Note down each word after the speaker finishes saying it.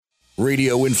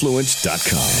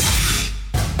RadioInfluence.com.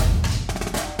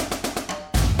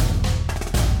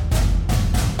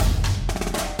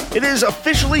 It is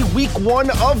officially week 1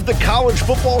 of the college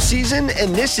football season,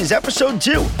 and this is episode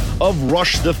 2 of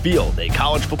Rush the Field, a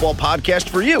college football podcast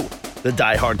for you, the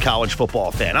diehard college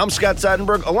football fan. I'm Scott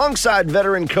Seidenberg, alongside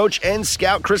veteran coach and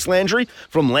scout Chris Landry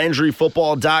from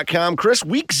LandryFootball.com. Chris,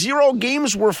 week 0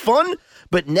 games were fun,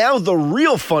 but now the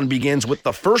real fun begins with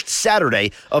the first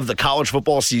Saturday of the college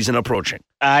football season approaching.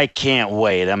 I can't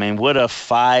wait. I mean, what a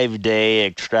 5-day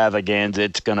extravaganza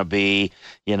it's going to be.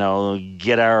 You know,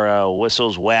 get our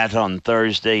whistles wet on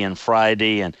Thursday and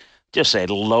Friday, and just a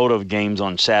load of games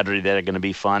on Saturday that are going to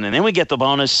be fun. And then we get the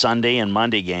bonus Sunday and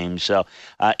Monday games. So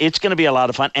it's going to be a lot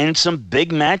of fun. And some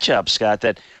big matchups, Scott,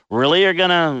 that really are going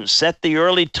to set the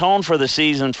early tone for the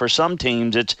season for some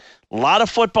teams. It's a lot of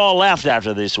football left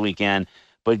after this weekend,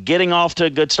 but getting off to a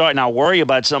good start. Now, worry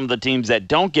about some of the teams that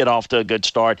don't get off to a good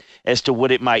start as to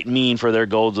what it might mean for their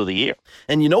goals of the year.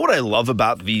 And you know what I love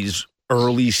about these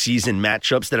early season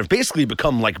matchups that have basically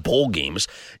become like bowl games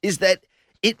is that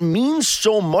it means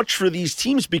so much for these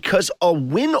teams, because a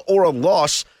win or a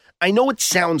loss, I know it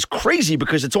sounds crazy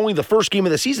because it's only the first game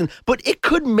of the season, but it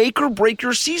could make or break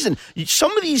your season.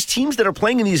 Some of these teams that are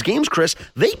playing in these games, Chris,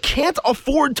 they can't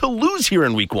afford to lose here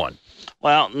in week 1.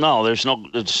 Well, no,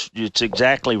 it's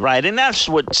exactly right. And that's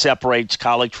what separates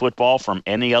college football from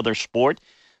any other sport.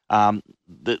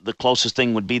 The closest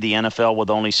thing would be the NFL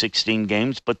with only 16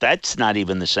 games, but that's not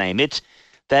even the same. It's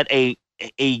that a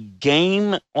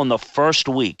game on the first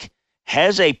week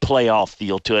has a playoff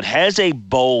feel to it, has a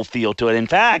bowl feel to it. In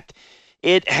fact,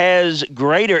 it has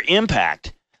greater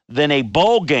impact than a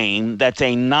bowl game that's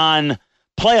a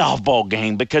non-playoff bowl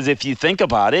game, because if you think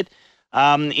about it,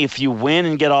 if you win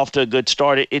and get off to a good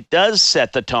start, it does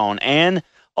set the tone. And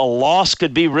a loss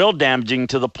could be real damaging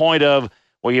to the point of,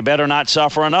 well, you better not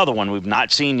suffer another one. We've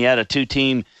not seen yet a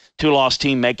two-loss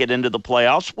team make it into the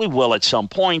playoffs. We will at some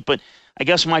point. But I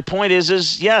guess my point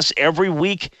is yes, every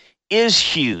week is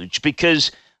huge,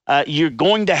 because you're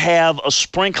going to have a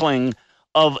sprinkling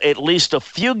of at least a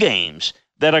few games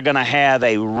that are going to have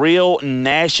a real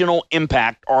national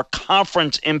impact or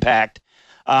conference impact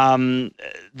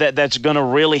that's going to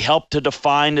really help to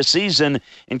define the season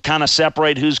and kind of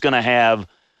separate who's going to have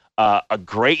a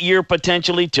great year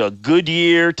potentially to a good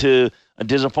year to a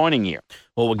disappointing year.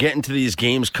 Well, we'll get into these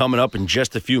games coming up in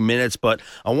just a few minutes, but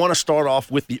I want to start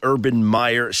off with the Urban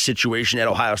Meyer situation at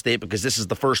Ohio State, because this is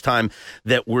the first time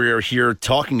that we're here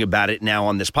talking about it now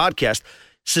on this podcast.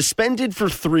 Suspended for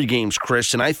 3 games,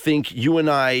 Chris, and I think you and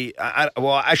I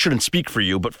shouldn't speak for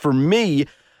you, but for me,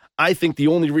 I think the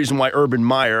only reason why Urban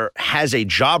Meyer has a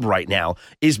job right now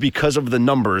is because of the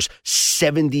numbers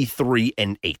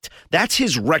 73-8. That's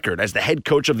his record as the head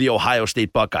coach of the Ohio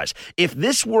State Buckeyes. If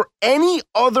this were any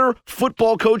other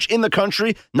football coach in the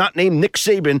country, not named Nick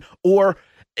Saban or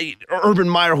Urban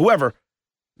Meyer, whoever,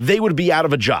 they would be out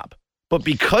of a job. But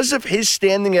because of his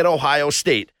standing at Ohio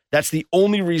State, that's the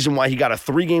only reason why he got a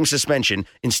 3-game suspension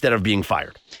instead of being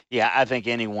fired. Yeah, I think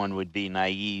anyone would be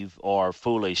naive or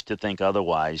foolish to think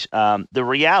otherwise. The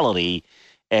reality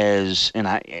is, and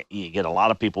you get a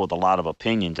lot of people with a lot of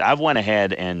opinions. I've went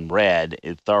ahead and read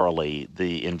thoroughly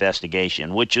the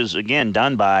investigation, which is, again,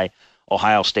 done by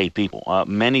Ohio State people.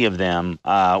 Many of them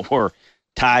were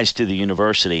ties to the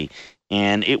university,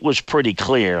 and it was pretty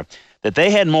clear that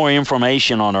they had more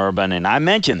information on Urban. And I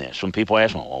mentioned this when people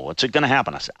ask me, well, what's it going to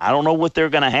happen? I said, I don't know what they're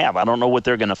going to have. I don't know what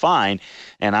they're going to find,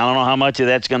 and I don't know how much of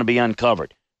that's going to be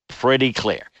uncovered. Pretty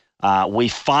clear. We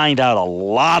find out a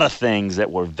lot of things that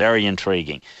were very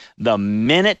intriguing. The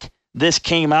minute this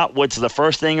came out, what's the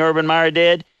first thing Urban Meyer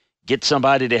did? Get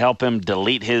somebody to help him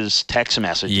delete his text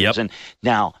messages. Yep. And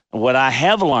now, what I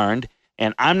have learned,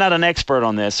 and I'm not an expert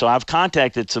on this, so I've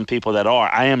contacted some people that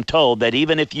are. I am told that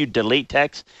even if you delete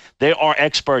text, there are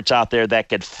experts out there that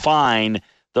could find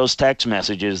those text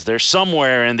messages. They're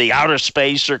somewhere in the outer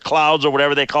space or clouds or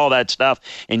whatever they call that stuff.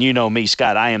 And you know me,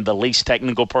 Scott, I am the least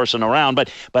technical person around. But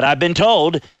I've been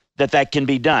told that can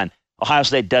be done. Ohio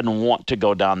State doesn't want to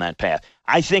go down that path.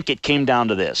 I think it came down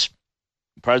to this.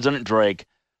 President Drake,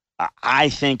 I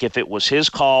think if it was his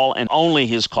call and only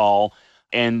his call,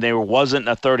 and there wasn't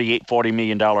a $40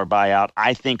 million buyout,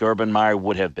 I think Urban Meyer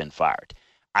would have been fired.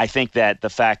 I think that the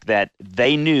fact that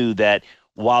they knew that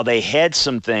while they had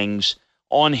some things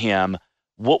on him,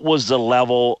 what was the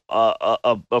level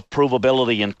of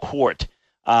provability in court?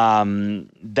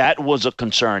 That was a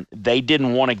concern. They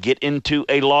didn't want to get into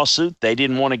a lawsuit. They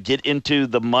didn't want to get into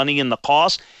the money and the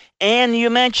cost. And you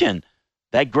mentioned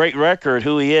that great record,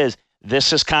 who he is.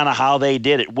 this is kind of how they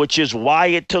did it, which is why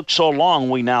it took so long,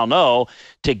 we now know,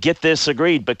 to get this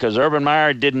agreed, because Urban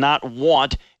Meyer did not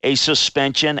want a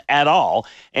suspension at all.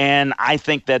 And I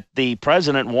think that the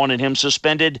president wanted him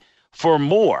suspended for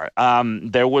more.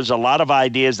 There was a lot of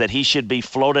ideas that he should be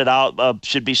floated out,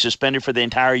 should be suspended for the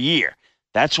entire year.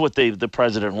 That's what the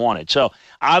president wanted. So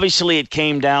obviously it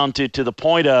came down to the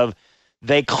point of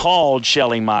they called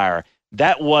Shelley Meyer.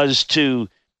 That was to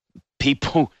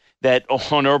people that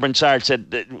on Urban's side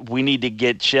said that we need to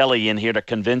get Shelley in here to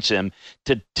convince him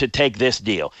to take this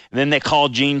deal. And then they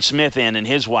called Gene Smith in and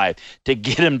his wife to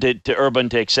get him to Urban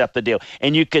to accept the deal.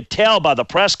 And you could tell by the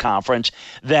press conference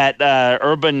that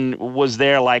Urban was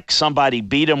there like somebody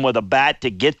beat him with a bat to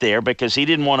get there, because he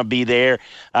didn't want to be there,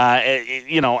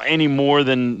 any more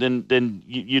than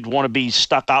you'd want to be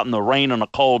stuck out in the rain on a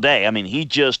cold day. I mean, he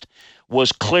just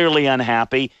was clearly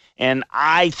unhappy. And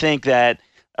I think that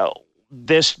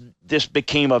this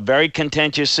became a very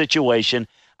contentious situation.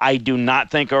 I do not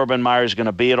think Urban Meyer is going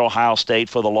to be at Ohio State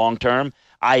for the long term.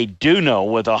 I do know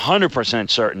with 100%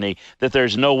 certainty that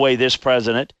there's no way this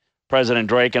President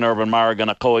Drake and Urban Meyer are going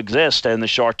to coexist in the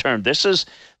short term. This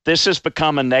has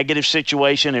become a negative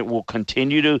situation. It will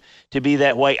continue to be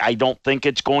that way. I don't think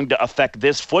it's going to affect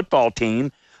this football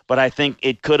team, but I think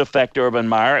it could affect Urban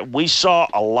Meyer. We saw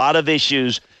a lot of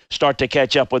issues start to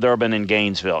catch up with Urban in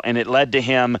Gainesville, and it led to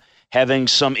him having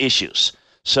some issues,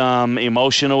 some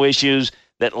emotional issues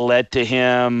that led to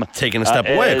him taking a step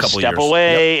away a couple years.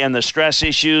 Yep. And the stress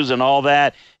issues and all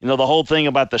that. The whole thing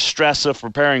about the stress of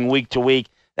preparing week to week,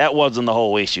 that wasn't the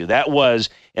whole issue. That was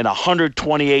in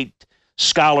 128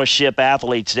 scholarship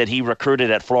athletes that he recruited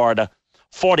at Florida,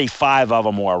 45 of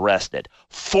them were arrested.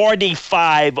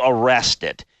 45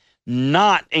 arrested.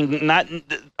 Not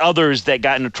others that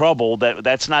got into trouble.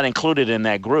 That's not included in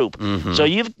that group. Mm-hmm. So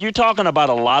you're talking about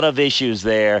a lot of issues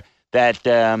there that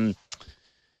that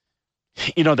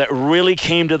really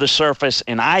came to the surface,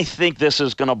 and I think this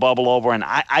is going to bubble over. And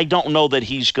I don't know that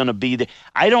he's going to be there.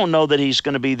 I don't know that he's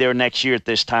going to be there next year at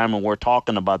this time when we're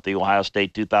talking about the Ohio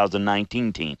State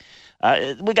 2019 team.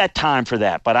 We got time for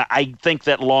that, but I think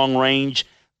that long range,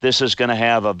 this is going to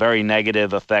have a very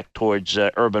negative effect towards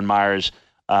Urban Meyer's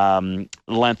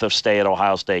length of stay at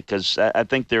Ohio State, because I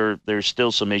think there's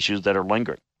still some issues that are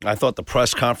lingering. I thought the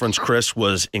press conference, Chris,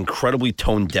 was incredibly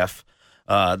tone deaf.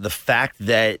 The fact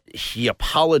that he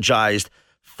apologized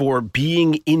for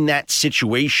being in that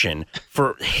situation,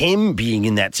 for him being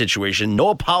in that situation, no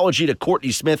apology to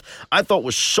Courtney Smith, I thought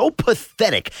was so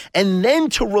pathetic. And then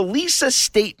to release a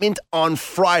statement on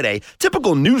Friday,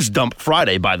 typical news dump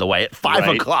Friday, by the way, at 5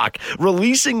 o'clock,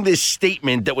 releasing this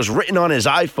statement that was written on his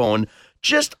iPhone,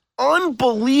 just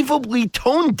unbelievably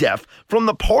tone deaf from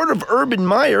the part of Urban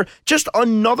Meyer. Just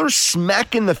another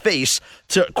smack in the face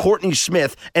to Courtney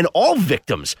Smith and all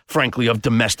victims, frankly, of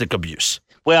domestic abuse.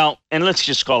 Well, and let's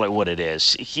just call it what it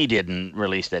is. He didn't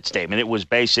release that statement. It was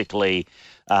basically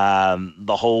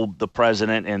the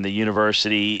president and the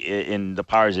university in the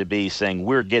powers that be saying,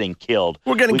 we're getting killed.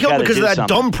 We're getting killed because of that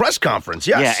dumb press conference.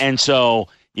 Yes. Yeah, and so,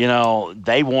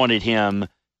 they wanted him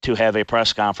to have a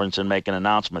press conference and make an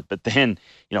announcement. But then,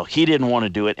 he didn't want to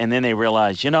do it. And then they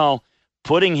realized,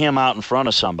 putting him out in front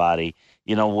of somebody,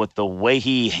 with the way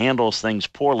he handles things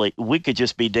poorly, we could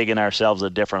just be digging ourselves a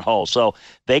different hole. So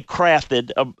they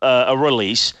crafted a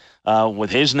release with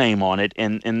his name on it,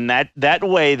 and that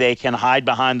way they can hide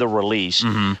behind the release,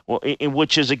 mm-hmm.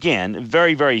 Which is, again,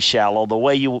 very, very shallow. The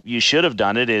way you should have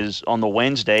done it is on the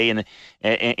Wednesday, and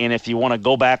if you want to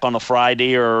go back on the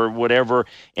Friday or whatever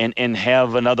and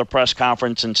have another press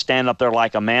conference and stand up there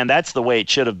like a man, that's the way it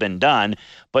should have been done.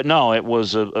 But no, it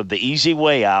was the easy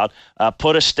way out,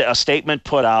 put a statement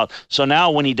put out. So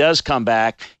now when he does come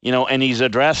back, and he's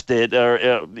addressed it,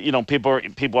 or,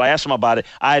 people ask him about it,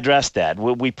 I addressed that.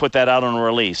 We put that out on a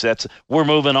release. We're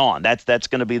moving on. That's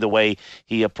going to be the way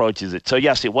he approaches it. So,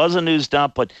 yes, it was a news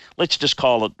dump, but let's just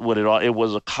call it what it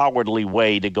was, a cowardly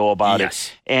way to go about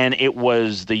it. And it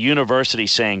was the university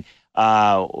saying,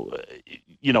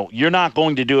 you're not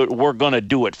going to do it. We're going to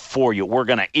do it for you. We're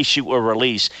going to issue a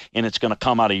release, and it's going to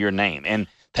come out of your name. And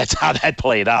that's how that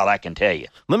played out, I can tell you.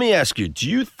 Let me ask you, do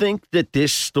you think that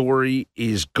this story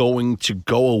is going to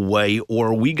go away, or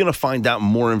are we going to find out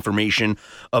more information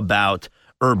about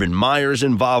Urban Meyer's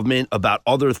involvement, about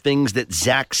other things that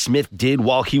Zach Smith did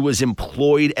while he was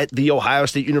employed at The Ohio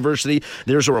State University?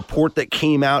 There's a report that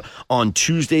came out on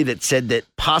Tuesday that said that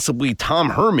possibly Tom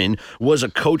Herman was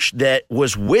a coach that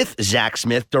was with Zach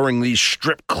Smith during these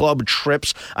strip club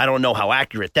trips. I don't know how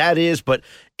accurate that is, but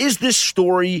is this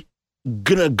story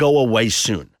going to go away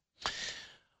soon?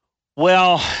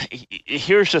 Well,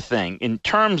 here's the thing. In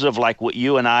terms of like what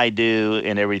you and I do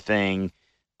and everything,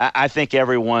 I think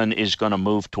everyone is going to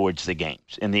move towards the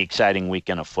games and the exciting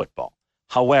weekend of football.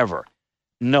 However,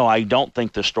 no, I don't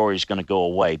think the story is going to go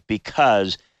away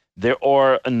because there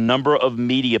are a number of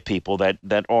media people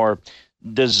that are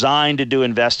designed to do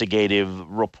investigative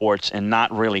reports and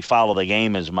not really follow the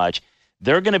game as much.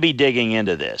 They're going to be digging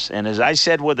into this. And as I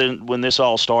said when this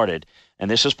all started, and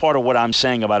this is part of what I'm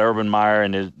saying about Urban Meyer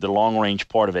and the long-range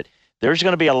part of it, there's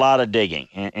going to be a lot of digging.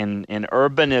 And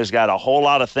Urban has got a whole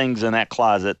lot of things in that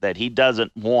closet that he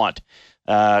doesn't want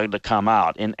to come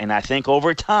out. And I think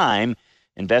over time,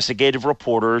 investigative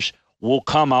reporters will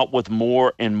come out with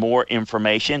more and more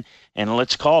information. And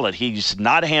let's call it, he's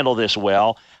not handled this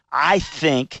well. I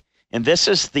think, and this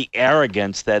is the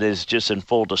arrogance that is just in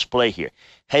full display here,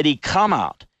 had he come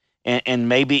out and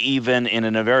maybe even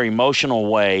in a very emotional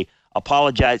way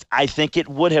apologize, I think it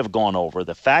would have gone over.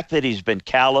 The fact that he's been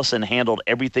callous and handled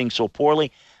everything so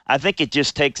poorly, I think it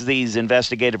just takes these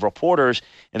investigative reporters,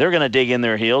 and they're going to dig in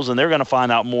their heels, and they're going to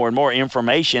find out more and more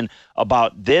information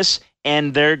about this,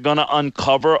 and they're going to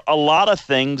uncover a lot of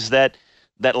things that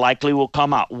likely will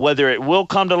come out. Whether it will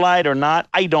come to light or not,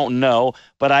 I don't know,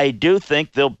 but I do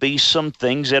think there'll be some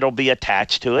things that'll be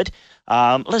attached to it.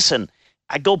 Listen,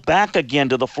 I go back again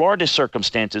to the Florida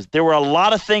circumstances. There were a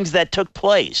lot of things that took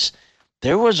place.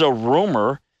 There was a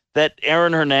rumor that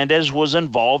Aaron Hernandez was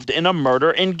involved in a murder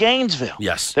in Gainesville.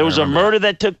 Yes. There was a murder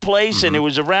that took place, and it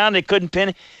was around. They couldn't pin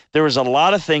it. There was a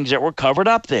lot of things that were covered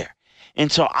up there.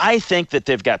 And so I think that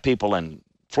they've got people in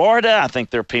Florida. I think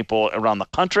there are people around the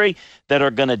country that are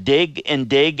going to dig and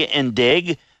dig and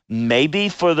dig, maybe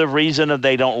for the reason of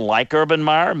they don't like Urban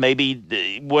Meyer,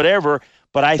 maybe whatever.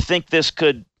 But I think this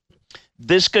could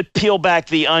peel back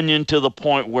the onion to the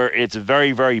point where it's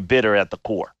very, very bitter at the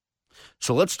core.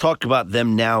 So let's talk about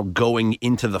them now going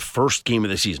into the first game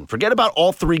of the season. Forget about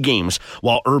all three games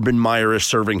while Urban Meyer is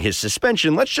serving his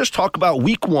suspension. Let's just talk about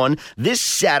week one this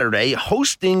Saturday,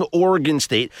 hosting Oregon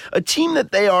State, a team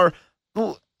that they are,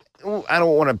 I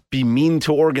don't want to be mean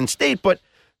to Oregon State, but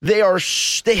they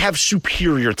have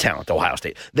superior talent, Ohio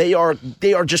State. They are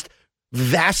just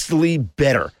vastly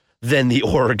better than the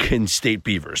Oregon State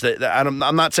Beavers. I'm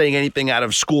not saying anything out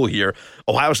of school here.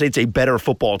 Ohio State's a better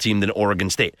football team than Oregon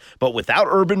State. But without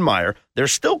Urban Meyer,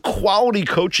 there's still quality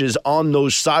coaches on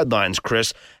those sidelines,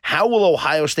 Chris. How will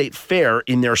Ohio State fare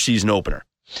in their season opener?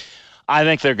 I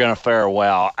think they're going to fare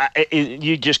well.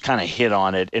 You just kind of hit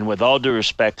on it. And with all due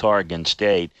respect to Oregon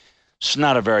State, it's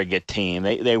not a very good team.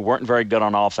 They weren't very good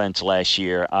on offense last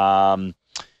year.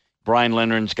 Brian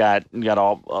Leonard's got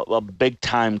a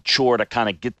big-time chore to kind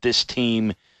of get this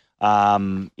team,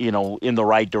 in the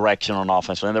right direction on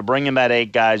offense. And they're bringing back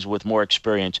 8 guys with more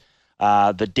experience.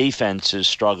 The defense is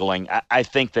struggling. I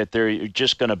think that they're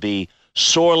just going to be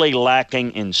sorely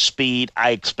lacking in speed. I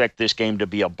expect this game to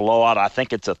be a blowout. I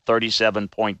think it's a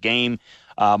 37-point game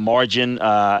margin,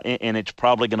 and it's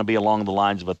probably going to be along the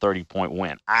lines of a 30-point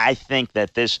win. I think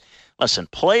that listen,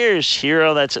 players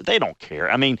here, they don't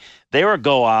care. I mean, they will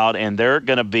go out and they're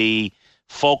going to be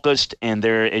focused, and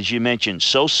they're, as you mentioned,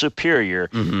 so superior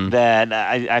that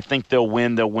I think they'll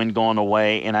win. They'll win going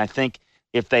away, and I think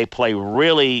if they play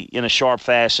really in a sharp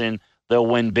fashion, they'll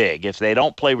win big. If they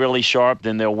don't play really sharp,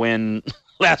 then they'll win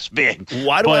less big.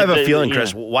 Why do I have a feeling,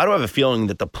 Chris? Why do I have a feeling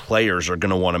that the players are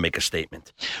going to want to make a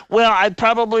statement? Well, I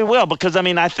probably will, because,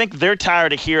 I think they're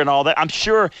tired of hearing all that. I'm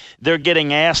sure they're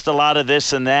getting asked a lot of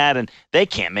this and that, and they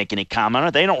can't make any comment on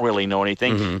it. They don't really know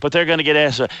anything, but they're going to get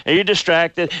asked, are you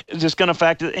distracted? Is this going to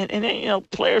affect it?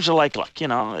 And players are like, look,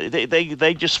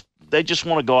 they just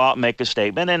want to go out and make a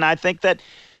statement. And I think that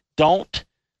don't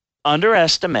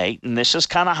underestimate, and this is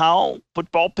kind of how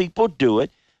football people do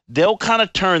it, they'll kind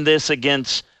of turn this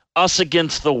against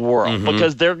the world,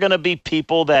 because there are going to be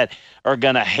people that are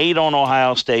going to hate on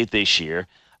Ohio State this year.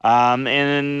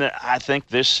 And I think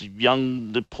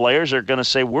the players are going to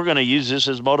say, we're going to use this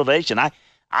as motivation.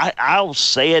 I'll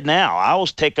say it now. I'll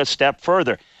take a step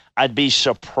further. I'd be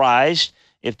surprised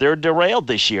if they're derailed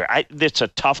this year. It's a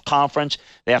tough conference.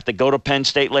 They have to go to Penn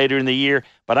State later in the year,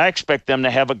 but I expect them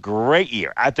to have a great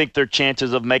year. I think their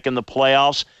chances of making the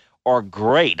playoffs are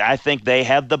great. I think they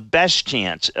have the best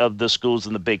chance of the schools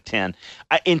in the Big Ten.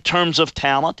 In terms of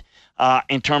talent,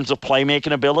 in terms of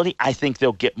playmaking ability, I think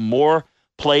they'll get more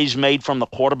plays made from the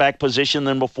quarterback position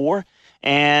than before,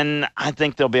 and I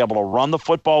think they'll be able to run the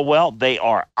football well. They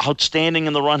are outstanding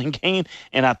in the running game,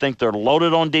 and I think they're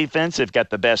loaded on defense. They've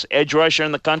got the best edge rusher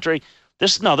in the country.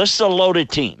 This is a loaded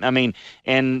team.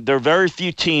 And there are very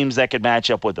few teams that could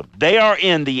match up with them. They are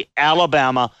in the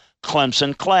Alabama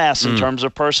Clemson class in terms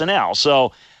of personnel.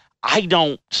 So I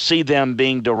don't see them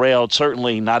being derailed,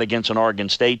 certainly not against an Oregon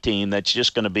State team that's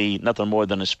just going to be nothing more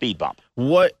than a speed bump.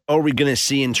 What are we going to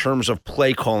see in terms of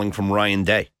play calling from Ryan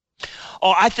Day?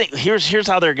 Oh, I think here's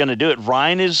how they're going to do it.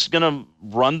 Ryan is going to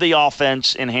run the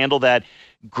offense and handle that.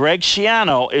 Greg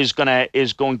Schiano is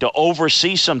going to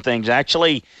oversee some things.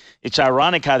 Actually, it's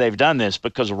ironic how they've done this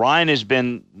because Ryan has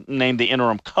been named the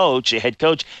interim coach, the head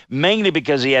coach, mainly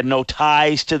because he had no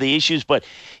ties to the issues. But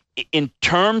in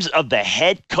terms of the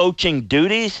head coaching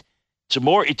duties,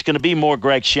 it's going to be more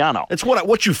Greg Schiano. It's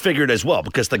what you figured as well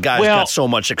because the guy's got so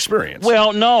much experience.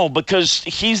 Well, no, because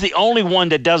he's the only one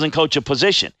that doesn't coach a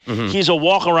position. Mm-hmm. He's a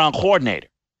walk-around coordinator.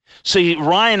 So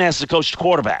Ryan has to coach the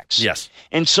quarterbacks. Yes.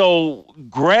 And so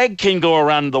Greg can go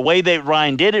around. The way that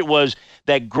Ryan did it was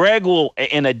that Greg will,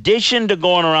 in addition to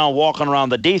going around, walking around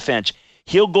the defense,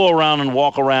 he'll go around and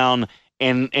walk around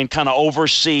and kind of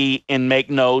oversee and make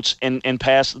notes and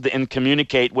pass and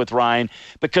communicate with Ryan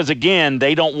because, again,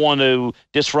 they don't want to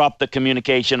disrupt the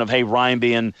communication of, hey, Ryan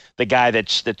being the guy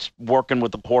that's working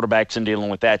with the quarterbacks and dealing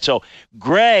with that. So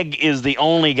Greg is the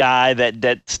only guy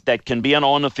that can be an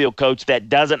on-the-field coach that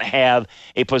doesn't have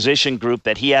a position group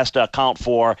that he has to account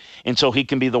for, and so he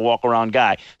can be the walk-around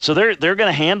guy. So they're going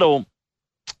to handle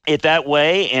it that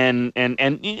way, and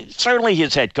certainly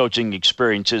his head coaching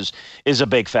experience is a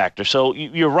big factor. So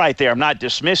you're right there. I'm not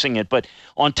dismissing it, but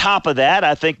on top of that,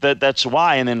 I think that's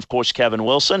why. And then, of course, Kevin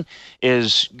Wilson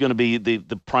is going to be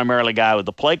the primarily guy with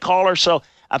the play caller. So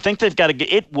I think they've got to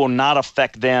get – it will not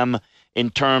affect them in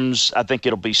terms – I think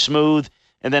it'll be smooth.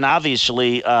 And then,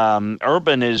 obviously,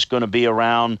 Urban is going to be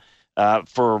around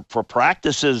for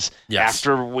practices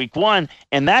after week one,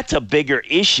 and that's a bigger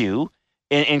issue.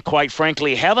 And quite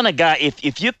frankly, having a guy,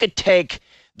 if you could take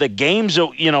the games,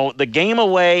 the game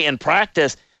away and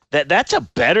practice, that's a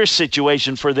better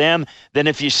situation for them than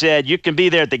if you said you can be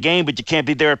there at the game, but you can't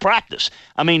be there at practice.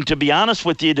 I mean, to be honest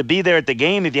with you, to be there at the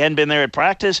game, if you hadn't been there at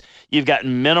practice, you've got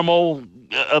minimal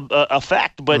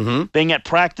effect, but being at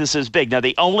practice is big. Now,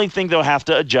 the only thing they'll have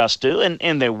to adjust to,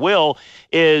 and they will,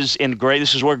 is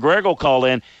this is where Greg will call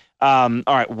in. All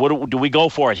right, what do we go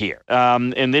for it here?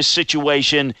 In this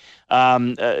situation,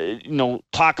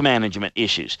 clock management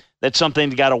issues. That's something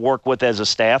you got to work with as a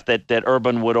staff that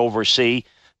Urban would oversee.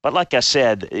 But like I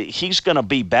said, he's going to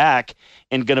be back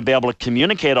and going to be able to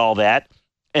communicate all that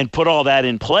and put all that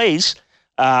in place.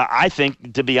 I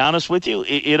think, to be honest with you,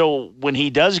 when he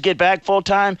does get back full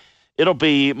time, it'll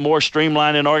be more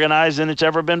streamlined and organized than it's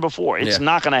ever been before. It's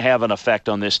not going to have an effect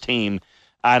on this team,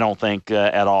 I don't think,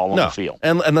 at all on the field.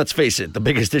 And let's face it, the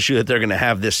biggest issue that they're going to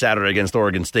have this Saturday against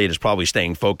Oregon State is probably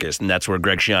staying focused, and that's where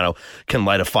Greg Schiano can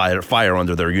light a fire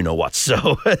under their you-know-what.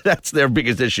 So that's their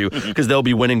biggest issue because they'll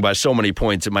be winning by so many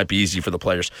points, it might be easy for the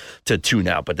players to tune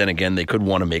out. But then again, they could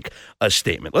want to make a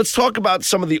statement. Let's talk about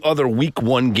some of the other Week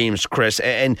 1 games, Chris.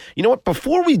 And you know what?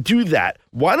 Before we do that,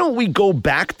 why don't we go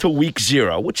back to Week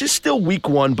 0, which is still Week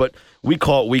 1, but we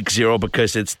call it Week 0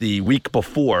 because it's the week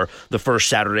before the first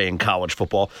Saturday in college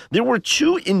football. There were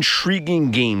 2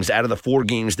 intriguing games out of the 4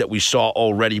 games that we saw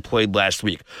already played last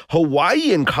week.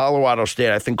 Hawaii and Colorado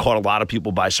State, I think, caught a lot of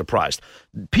people by surprise.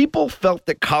 People felt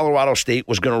that Colorado State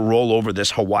was going to roll over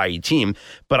this Hawaii team,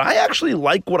 but I actually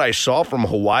like what I saw from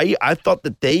Hawaii. I thought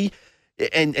that they,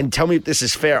 and tell me if this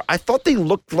is fair, I thought they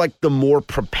looked like the more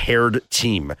prepared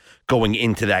team going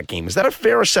into that game. Is that a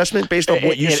fair assessment based on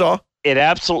what you saw? It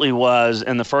absolutely was,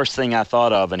 and the first thing I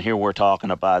thought of, and here we're talking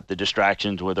about the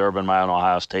distractions with Urban Meyer and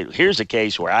Ohio State. Here's a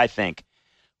case where I think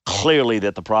clearly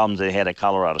that the problems they had at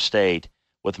Colorado State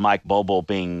with Mike Bobo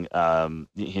being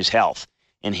his health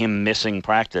and him missing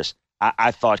practice, I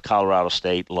thought Colorado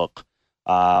State looked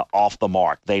off the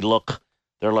mark. They looked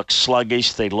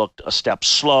sluggish. They looked a step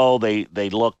slow. They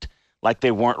looked like they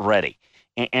weren't ready.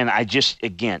 And I just,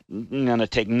 again, I'm going to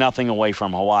take nothing away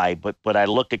from Hawaii, but I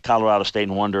look at Colorado State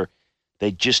and wonder,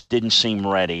 they just didn't seem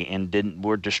ready and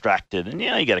were distracted. And,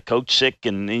 you got a coach sick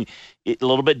and a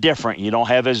little bit different. You don't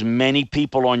have as many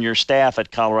people on your staff at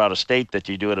Colorado State that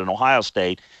you do at an Ohio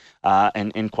State.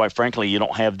 And quite frankly, you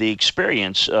don't have the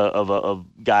experience of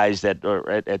guys that are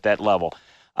at that level.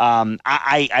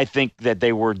 I think that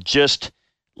they were just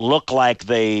look like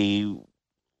they –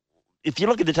 if you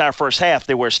look at the entire first half,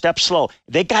 they were a step slow.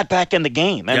 They got back in the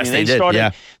game. I mean,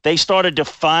 they started to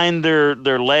find their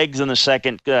legs in the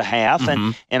second half,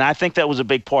 and I think that was a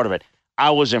big part of it.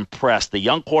 I was impressed. The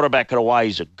young quarterback at Hawaii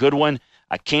is a good one.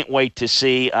 I can't wait to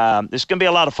see. This is going to be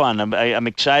a lot of fun. I'm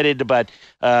excited about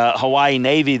Hawaii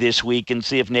Navy this week and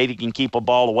see if Navy can keep a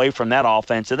ball away from that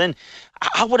offense. And then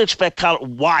I would expect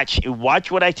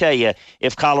watch what I tell you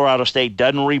if Colorado State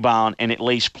doesn't rebound and at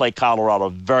least play Colorado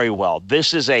very well.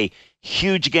 This is a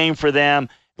huge game for them.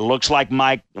 It looks like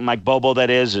Mike Bobo, that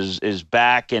is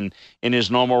back and in his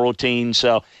normal routine.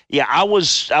 So yeah, I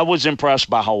was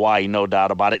impressed by Hawaii, no doubt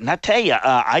about it. And I tell you,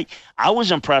 I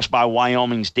was impressed by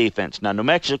Wyoming's defense. Now New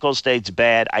Mexico State's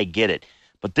bad, I get it,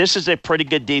 but this is a pretty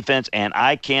good defense, and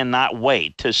I cannot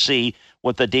wait to see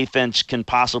what the defense can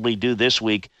possibly do this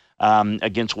week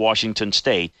against Washington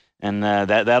State. And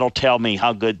that'll tell me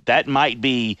how good that might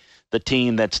be, the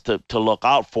team that's to look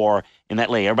out for in that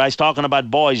league. Everybody's talking about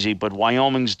Boise, but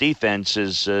Wyoming's defense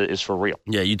is for real.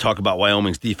 Yeah, you talk about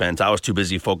Wyoming's defense. I was too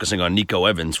busy focusing on Nico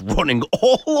Evans running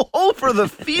all over the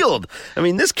field. I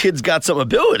mean, this kid's got some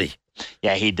ability.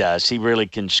 Yeah, he does. He really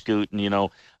can scoot. And,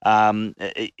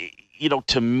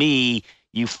 to me,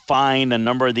 you find a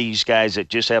number of these guys that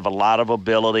just have a lot of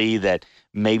ability that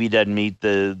maybe doesn't meet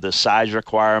the size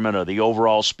requirement or the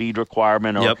overall speed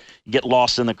requirement, or get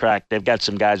lost in the crack. They've got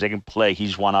some guys that can play.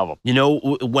 He's one of them. You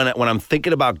know, when I'm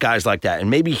thinking about guys like that, and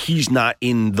maybe he's not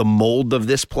in the mold of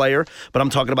this player, but I'm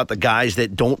talking about the guys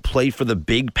that don't play for the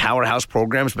big powerhouse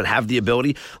programs but have the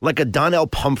ability, like a Donnell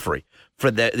Pumphrey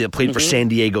that played for San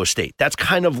Diego State. That's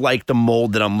kind of like the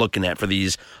mold that I'm looking at for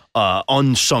these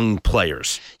unsung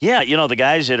players. Yeah, the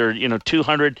guys that are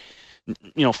 200.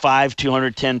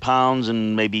 210 pounds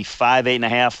and maybe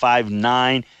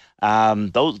 5'8.5",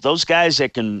 5'9". Those guys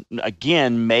that can,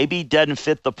 again, maybe doesn't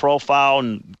fit the profile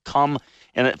and come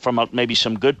from maybe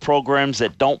some good programs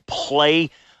that don't play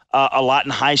a lot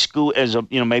in high school as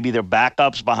maybe they're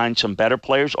backups behind some better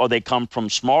players, or they come from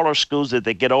smaller schools that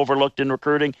they get overlooked in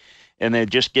recruiting and they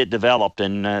just get developed.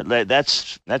 And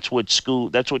that's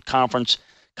what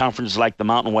conferences like the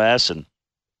Mountain West and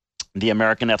the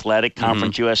American Athletic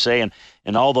Conference USA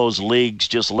and all those leagues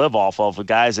just live off of the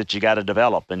guys that you got to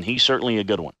develop, and he's certainly a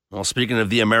good one. Well, speaking of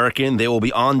the American, they will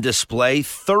be on display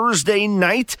Thursday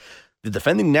night. The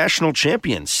defending national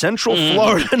champion, Central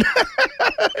Florida.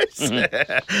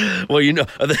 Well,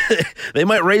 they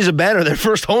might raise a banner their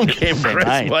first home game, Chris.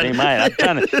 They might. I'm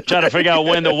trying to figure out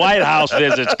when the White House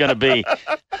visit's going to be.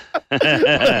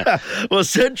 Well,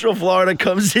 Central Florida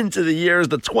comes into the year as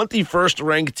the 21st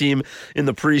ranked team in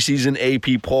the preseason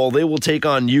AP poll. They will take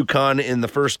on UConn in the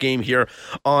first game here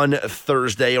on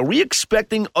Thursday. Are we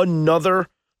expecting another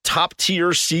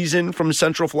top-tier season from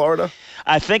Central Florida?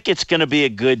 I think it's going to be a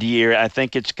good year. I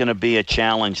think it's going to be a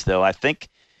challenge, though. I think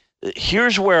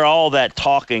here's where all that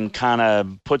talking kind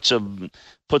of puts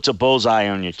a bullseye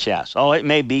on your chest. Oh, it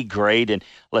may be great. And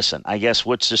listen, I guess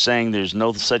what's the saying? There's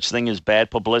no such thing as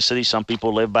bad publicity. Some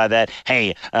people live by that.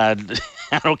 Hey, I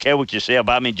don't care what you say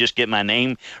about me. Just get my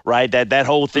name right. That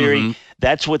whole theory,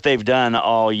 that's what they've done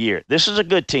all year. This is a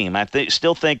good team. I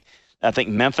think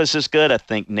Memphis is good. I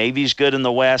think Navy's good in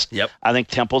the West. Yep. I think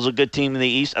Temple's a good team in the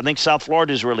East. I think South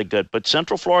Florida is really good. But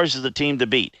Central Florida is the team to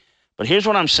beat. But here's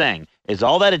what I'm saying, is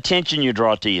all that attention you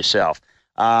draw to yourself,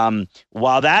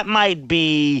 while that might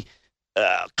be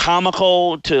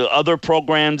comical to other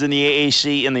programs in the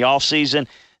AAC in the offseason,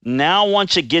 now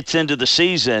once it gets into the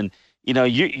season,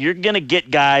 you're going to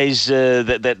get guys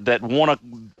that want to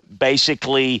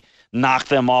basically – knock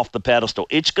them off the pedestal.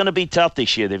 It's going to be tough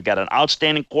this year. They've got an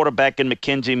outstanding quarterback in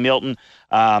McKenzie Milton.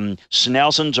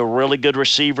 Snelson's a really good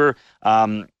receiver.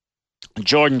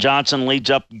 Jordan Johnson leads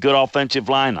up good offensive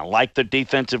line. I like the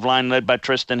defensive line led by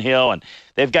Tristan Hill, and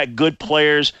they've got good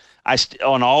players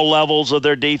on all levels of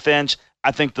their defense.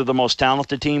 I think they're the most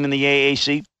talented team in the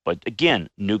AAC. But again,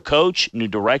 new coach, new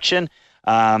direction.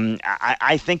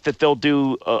 I think that they'll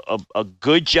do a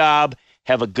good job,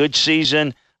 have a good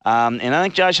season. And I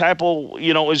think Josh Heupel,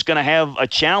 is going to have a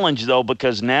challenge, though,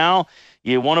 because now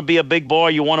you want to be a big boy,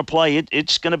 you want to play.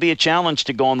 It's going to be a challenge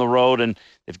to go on the road. And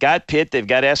they've got Pitt, they've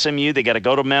got SMU, they got to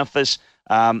go to Memphis.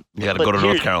 You got to go to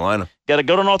North Carolina. Got to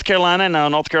go to North Carolina. Now,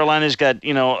 North Carolina's got,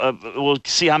 we'll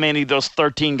see how many of those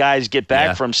 13 guys get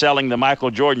back from selling the Michael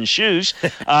Jordan shoes.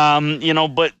 I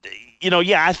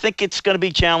think it's going to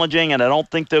be challenging, and I don't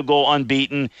think they'll go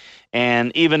unbeaten.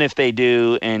 And even if they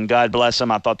do, and God bless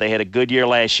them, I thought they had a good year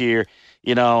last year.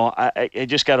 I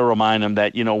just got to remind them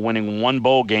that, winning one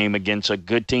bowl game against a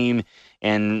good team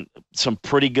and some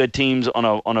pretty good teams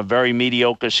on a very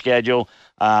mediocre schedule,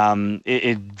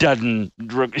 it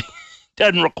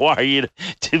doesn't require you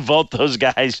to vote those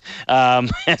guys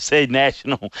as a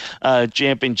national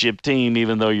championship team,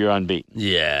 even though you're unbeaten.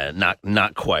 Yeah,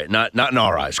 not quite. Not in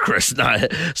our eyes, Chris.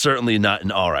 Certainly not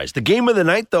in our eyes. The game of the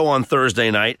night, though, on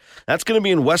Thursday night, that's going to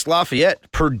be in West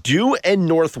Lafayette. Purdue and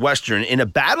Northwestern in a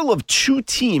battle of two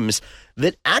teams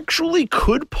that actually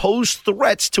could pose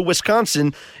threats to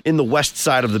Wisconsin in the west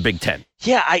side of the Big Ten.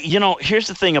 Yeah, here's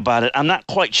the thing about it. I'm not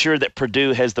quite sure that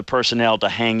Purdue has the personnel to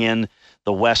hang in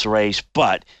the West race,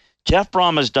 but Jeff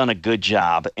Brom has done a good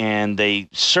job, and they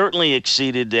certainly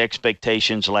exceeded the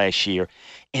expectations last year.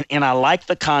 And I like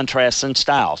the contrasts in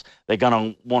styles. They're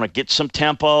going to want to get some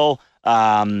tempo.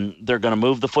 They're going to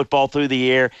move the football through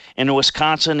the air. And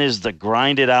Wisconsin is the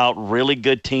grinded-out, really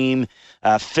good team,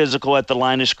 physical at the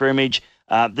line of scrimmage.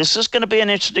 This is going to be an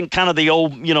interesting kind of the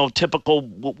old, typical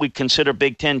what we consider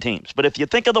Big Ten teams. But if you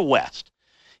think of the West,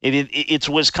 it's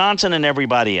Wisconsin and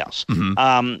everybody else.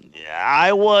 Mm-hmm.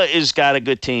 Iowa has got a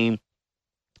good team.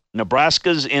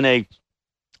 Nebraska's in a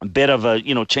bit of a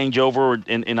changeover,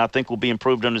 and I think will be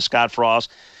improved under Scott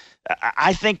Frost.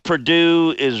 I think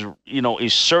Purdue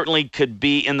is certainly could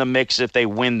be in the mix if they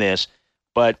win this,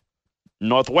 but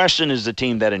Northwestern is the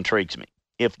team that intrigues me.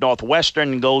 If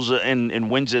Northwestern goes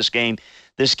and wins this game,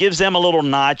 this gives them a little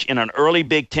notch in an early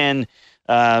Big Ten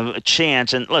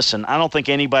chance. And listen, I don't think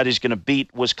anybody's going to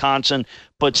beat Wisconsin,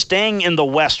 but staying in the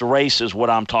West race is what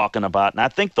I'm talking about. And I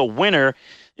think the winner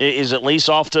is at least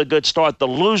off to a good start. The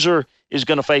loser is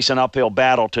going to face an uphill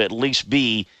battle to at least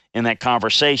be in that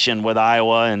conversation with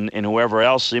Iowa and whoever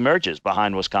else emerges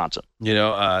behind Wisconsin.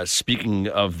 Speaking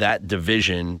of that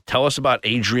division, tell us about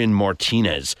Adrian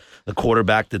Martinez, the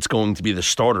quarterback that's going to be the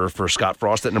starter for Scott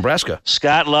Frost at Nebraska.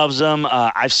 Scott loves him.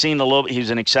 I've seen a little. He's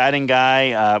an exciting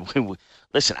guy.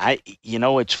 Listen,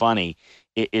 it's funny.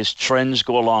 As trends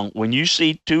go along, when you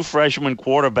see two freshman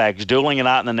quarterbacks dueling it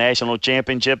out in the national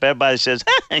championship, everybody says,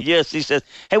 yes, he says,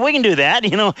 hey, we can do that.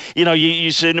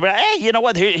 You sit there, hey, you know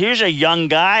what? Here's a young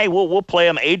guy. We'll play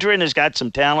him. Adrian has got some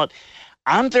talent.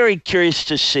 I'm very curious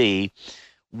to see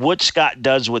what Scott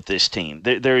does with this team.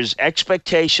 There's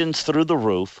expectations through the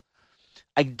roof.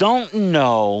 I don't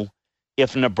know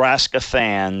if Nebraska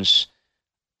fans,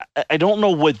 I don't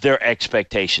know what their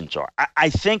expectations are. I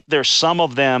think there's some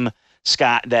of them,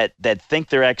 Scott, that think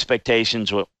their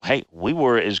expectations were, hey, we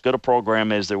were as good a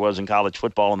program as there was in college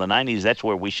football in the 90s. That's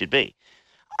where we should be.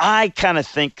 I kind of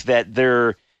think that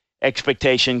their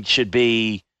expectation should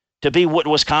be to be what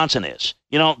Wisconsin is.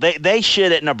 They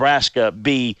should at Nebraska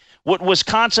be what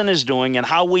Wisconsin is doing, and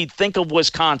how we think of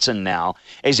Wisconsin now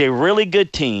as a really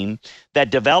good team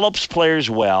that develops players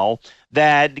well,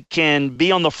 that can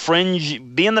be on the fringe,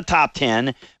 be in the top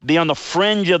 10, be on the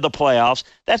fringe of the playoffs.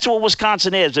 That's what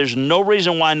Wisconsin is. There's no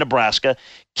reason why Nebraska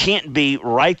can't be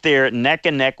right there neck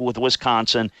and neck with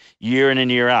Wisconsin year in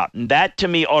and year out. And that, to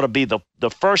me, ought to be the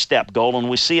first step goal, and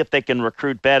we see if they can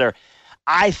recruit better.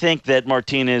 I think that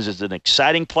Martinez is an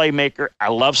exciting playmaker. I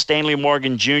love Stanley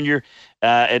Morgan Jr.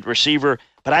 At receiver,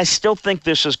 but I still think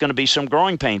this is going to be some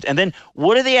growing pains. And then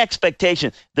what are the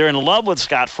expectations? They're in love with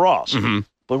Scott Frost. Mm-hmm.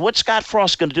 But what's Scott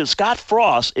Frost going to do? Scott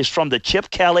Frost is from the Chip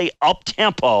Kelly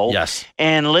up-tempo. Yes.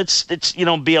 And let's be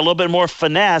a little bit more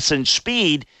finesse and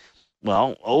speed.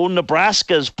 Well,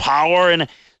 Nebraska's power. And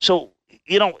so,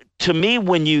 to me,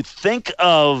 when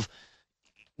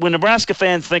Nebraska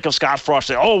fans think of Scott Frost,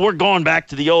 they say, we're going back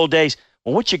to the old days.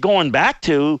 Well, what you're going back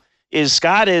to is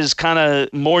Scott is kind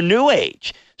of more new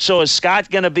age. So is Scott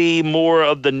going to be more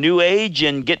of the new age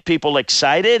and get people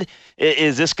excited?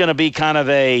 Is this going to be kind of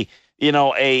a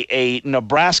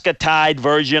Nebraska-tied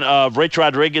version of Rich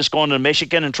Rodriguez going to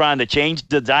Michigan and trying to change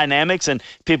the dynamics and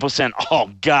people saying,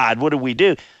 oh, God, what do we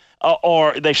do?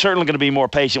 Or they're certainly going to be more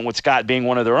patient with Scott being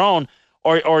one of their own.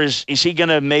 Or is he going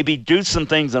to maybe do some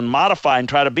things and modify and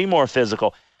try to be more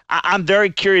physical? I'm very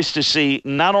curious to see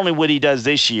not only what he does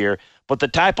this year, but the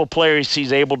type of players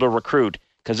he's able to recruit,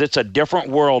 because it's a different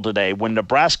world today. When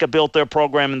Nebraska built their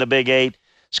program in the Big 8,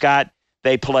 Scott,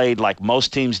 they played like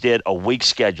most teams did, a week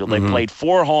schedule. They played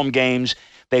 4 home games.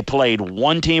 They played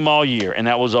one team all year, and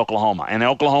that was Oklahoma. And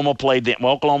Oklahoma played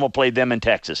them in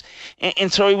Texas.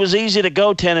 And so it was easy to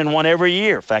go 10-1 every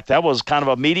year. In fact, that was kind of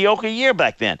a mediocre year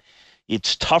back then.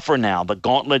 It's tougher now. The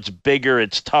gauntlet's bigger.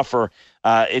 It's tougher.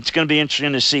 It's going to be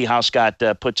interesting to see how Scott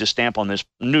puts a stamp on this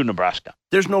new Nebraska.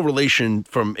 There's no relation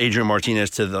from Adrian Martinez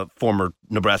to the former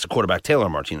Nebraska quarterback Taylor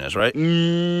Martinez, right?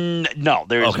 No,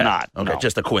 there is not. Okay, no.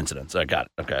 Just a coincidence. I got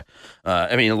it. Okay.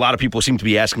 A lot of people seem to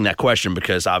be asking that question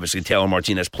because obviously Taylor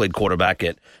Martinez played quarterback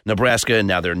at Nebraska, and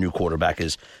now their new quarterback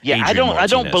is Adrian Martinez. I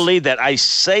don't believe that. I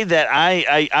say that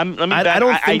I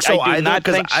don't think so I do either. Not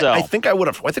think so. I think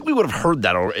we would have heard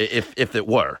that, or if it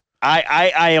were.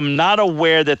 I am not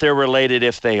aware that they're related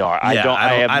if they are. I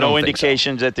have no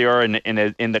indications that they are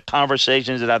in the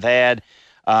conversations that I've had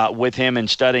with him and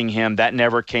studying him. That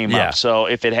never came up. So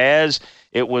if it has,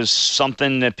 it was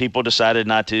something that people decided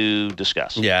not to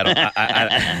discuss. Yeah,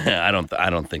 I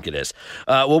don't think it is.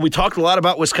 Well, we talked a lot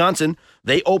about Wisconsin.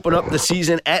 They open up the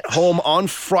season at home on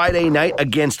Friday night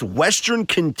against Western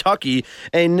Kentucky.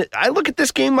 And I look at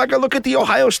this game like I look at the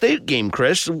Ohio State game,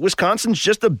 Chris. Wisconsin's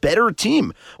just a better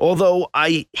team. Although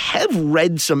I have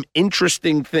read some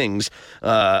interesting things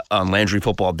on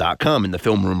LandryFootball.com in the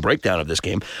film room breakdown of this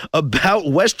game about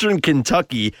Western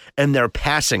Kentucky and their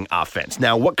passing offense.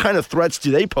 Now, what kind of threats do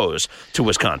they pose to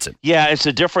Wisconsin? Yeah, it's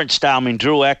a different style. I mean,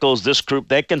 Drew Echols, this group,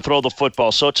 they can throw the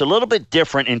football. So it's a little bit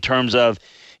different in terms of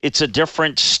it's a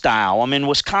different style. I mean,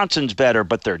 Wisconsin's better,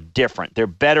 but they're different. They're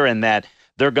better in that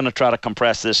they're going to try to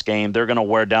compress this game. They're going to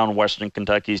wear down Western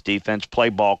Kentucky's defense, play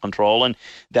ball control, and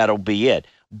that'll be it.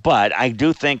 But I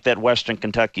do think that Western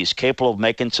Kentucky is capable of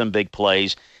making some big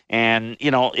plays. And, you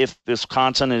know, if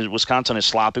Wisconsin is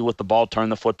sloppy with the ball, turn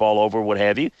the football over, what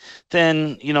have you,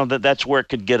 then, you know, that's where it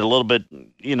could get a little bit,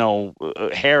 you know,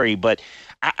 hairy. But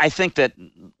I think that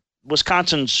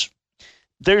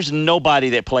there's nobody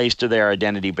that plays to their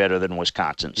identity better than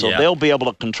Wisconsin. So they'll be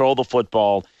able to control the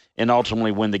football and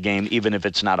ultimately win the game, even if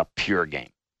it's not a pure game.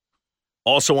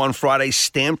 Also on Friday,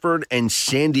 Stanford and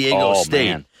San Diego State.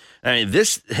 Man. I mean,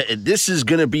 this is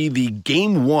going to be the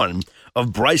game one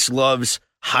of Bryce Love's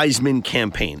Heisman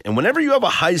campaign. And whenever you have a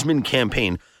Heisman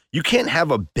campaign, you can't have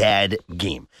a bad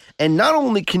game. And not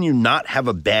only can you not have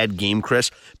a bad game, Chris,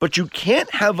 but you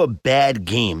can't have a bad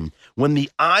game when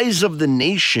the eyes of the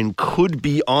nation could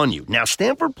be on you. Now,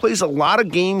 Stanford plays a lot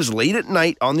of games late at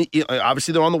night.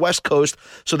 Obviously, they're on the West Coast,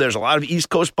 so there's a lot of East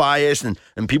Coast bias, and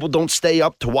people don't stay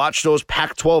up to watch those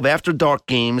Pac-12 after dark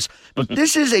games. But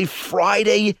this is a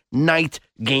Friday night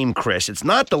game, Chris. It's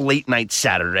not the late night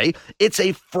Saturday. It's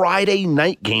a Friday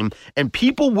night game, and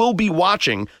people will be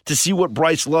watching to see what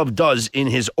Bryce Love does in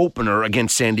his opener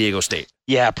against San Diego State.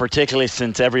 Yeah, particularly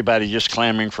since everybody's just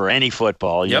clamoring for any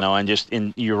football, you know,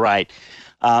 and you're right.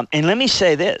 And let me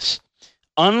say this.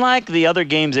 Unlike the other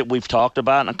games that we've talked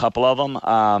about, and a couple of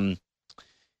them,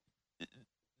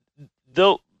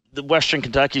 though the Western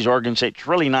Kentucky's Oregon State's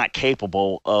really not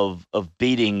capable of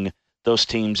beating those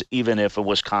teams, even if a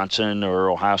Wisconsin or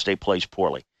Ohio State plays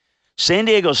poorly. San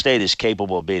Diego State is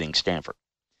capable of beating Stanford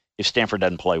if Stanford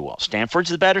doesn't play well. Stanford's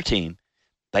the better team.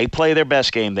 They play their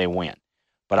best game, they win.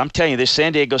 But I'm telling you, this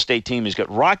San Diego State team is good.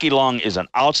 Rocky Long is an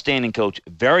outstanding coach,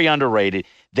 very underrated.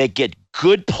 They get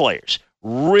good players,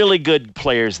 really good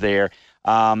players there.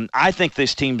 I think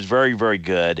this team's very, very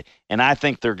good, and I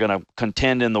think they're going to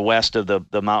contend in the west of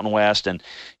the Mountain West. And,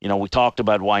 you know, we talked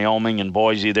about Wyoming and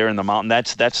Boise there in the mountain.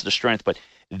 That's the strength. But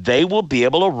they will be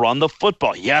able to run the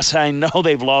football. Yes, I know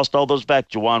they've lost all those back.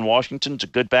 Juwan Washington's a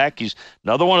good back. He's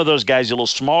another one of those guys, a little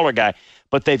smaller guy.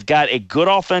 But they've got a good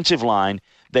offensive line.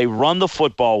 They run the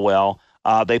football well.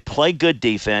 They play good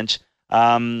defense.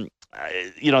 You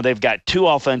know, they've got two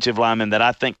offensive linemen that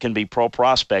I think can be pro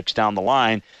prospects down the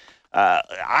line.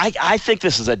 I think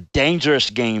this is a dangerous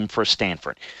game for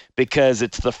Stanford because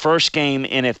it's the first game,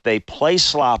 and if they play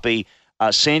sloppy,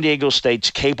 San Diego State's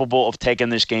capable of taking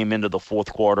this game into the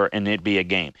fourth quarter, and it'd be a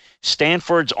game.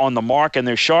 Stanford's on the mark, and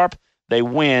they're sharp. They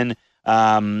win.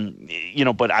 You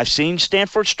know, but I've seen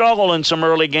Stanford struggle in some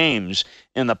early games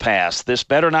in the past. This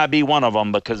better not be one of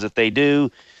them, because if they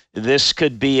do, this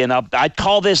could be I'd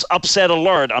call this upset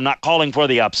alert. I'm not calling for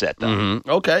the upset, though. Mm-hmm.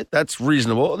 Okay, that's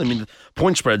reasonable. I mean, the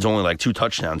point spread's only like 2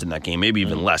 touchdowns in that game, maybe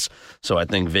even less. So I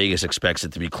think Vegas expects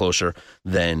it to be closer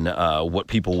than what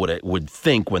people would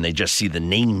think when they just see the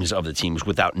names of the teams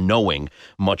without knowing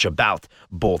much about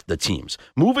both the teams.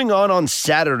 Moving on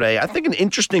Saturday, I think an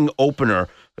interesting opener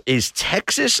is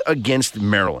Texas against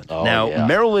Maryland.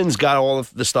 Maryland's got all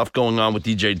of the stuff going on with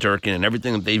DJ Durkin and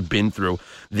everything that they've been through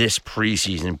this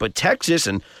preseason. But Texas,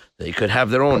 and they could have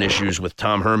their own issues with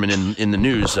Tom Herman in the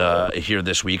news here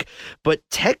this week. But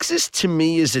Texas, to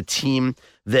me, is a team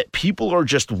that people are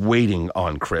just waiting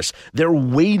on, Chris. They're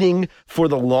waiting for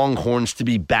the Longhorns to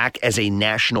be back as a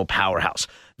national powerhouse.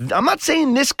 I'm not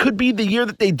saying this could be the year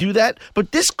that they do that,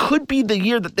 but this could be the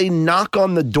year that they knock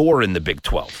on the door in the Big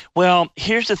 12. Well,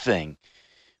 here's the thing.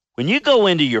 When you go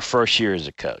into your first year as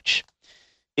a coach,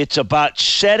 it's about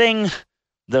setting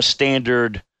the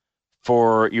standard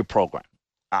for your program.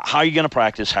 How are you going to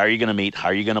practice? How are you going to meet? How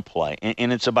are you going to play?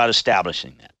 And it's about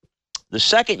establishing that. The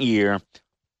second year,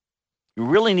 you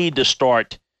really need to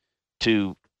start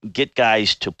to get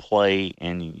guys to play,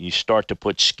 and you start to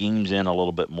put schemes in a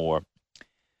little bit more.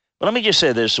 But let me just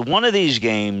say this.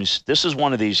 This is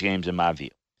one of these games in my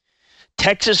view.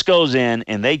 Texas goes in,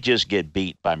 and they just get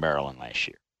beat by Maryland last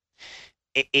year.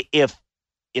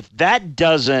 If that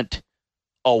doesn't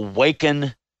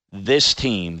awaken this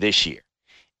team this year,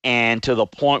 and to the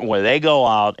point where they go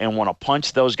out and want to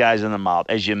punch those guys in the mouth,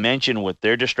 as you mentioned, with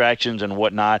their distractions and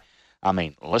whatnot, I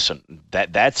mean, listen,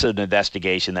 that's an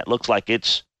investigation that looks like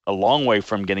it's a long way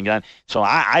from getting done. So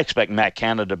I expect Matt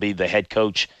Canada to be the head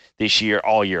coach this year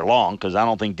all year long because I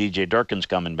don't think DJ Durkin's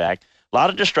coming back. A lot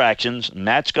of distractions.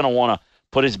 Matt's going to want to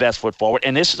put his best foot forward.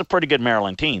 And this is a pretty good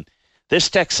Maryland team. This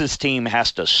Texas team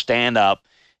has to stand up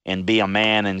and be a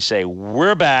man and say,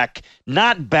 we're back,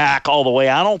 not back all the way.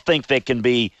 I don't think they can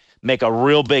make a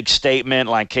real big statement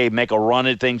like, hey, make a run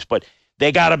at things, but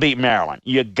they got to beat Maryland.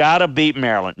 You got to beat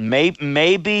Maryland.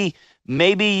 Maybe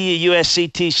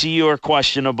USC, TCU are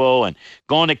questionable, and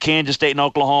going to Kansas State and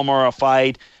Oklahoma are a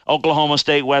fight. Oklahoma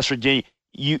State, West Virginia,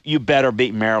 you better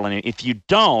beat Maryland. If you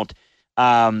don't,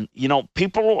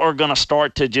 people are going to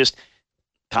start to just –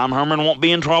 Tom Herman won't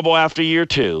be in trouble after year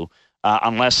two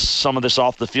unless some of this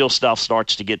off-the-field stuff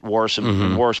starts to get worse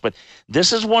and worse. But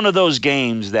this is one of those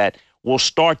games that will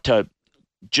start to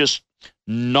just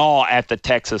gnaw at the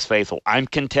Texas faithful. I'm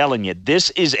telling you, this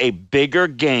is a bigger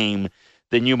game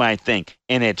than you might think,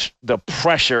 and the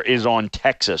pressure is on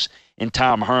Texas and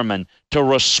Tom Herman to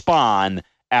respond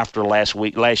after last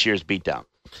year's beatdown.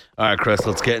 All right, Chris,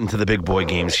 let's get into the big boy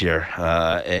games here.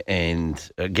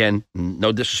 And again,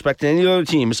 no disrespect to any other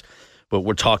teams, but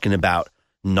we're talking about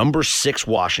number 6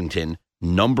 Washington,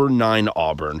 number 9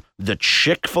 Auburn, the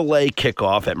Chick-fil-A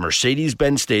kickoff at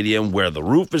Mercedes-Benz Stadium where the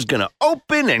roof is going to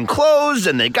open and close,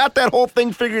 and they got that whole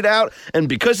thing figured out. And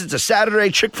because it's a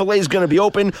Saturday, Chick-fil-A is going to be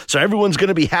open, so everyone's going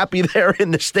to be happy there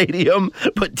in the stadium.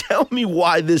 But tell me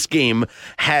why this game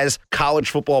has college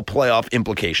football playoff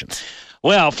implications.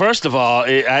 Well, first of all,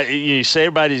 you say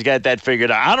everybody's got that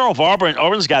figured out. I don't know if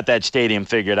Auburn's got that stadium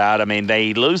figured out. I mean,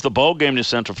 they lose the bowl game to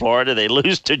Central Florida. They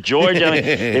lose to Georgia. I mean,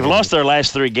 they've lost their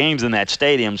last 3 games in that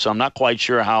stadium, so I'm not quite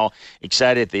sure how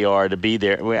excited they are to be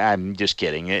there. I'm just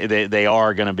kidding. They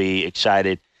are going to be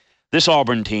excited. This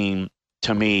Auburn team,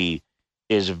 to me,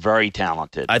 is very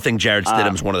talented. I think Jarrett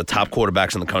Stidham's one of the top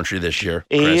quarterbacks in the country this year,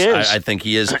 Chris. He is. I think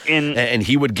he is. And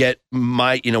he would get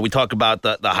we talk about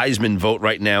the Heisman vote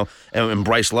right now and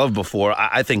Bryce Love before.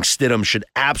 I think Stidham should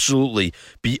absolutely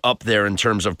be up there in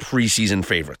terms of preseason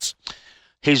favorites.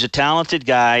 He's a talented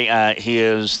guy. He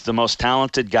is the most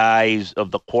talented guy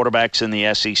of the quarterbacks in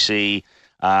the SEC.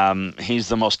 He's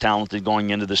the most talented going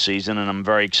into the season, and I'm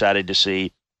very excited to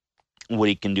see what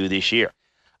he can do this year.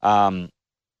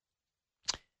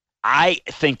 I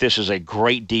think this is a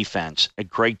great defense, a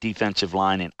great defensive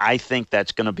line, and I think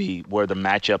that's going to be where the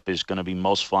matchup is going to be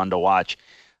most fun to watch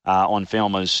on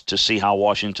film is to see how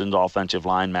Washington's offensive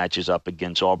line matches up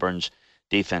against Auburn's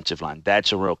defensive line.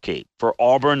 That's a real key. For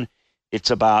Auburn,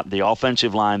 it's about the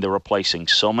offensive line. They're replacing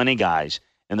so many guys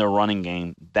in their running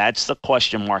game. That's the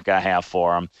question mark I have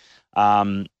for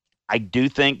them. I do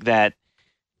think that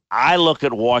I look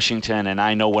at Washington, and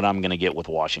I know what I'm going to get with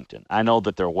Washington. I know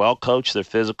that they're well coached, they're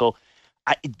physical.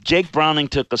 Jake Browning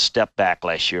took a step back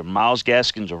last year. Myles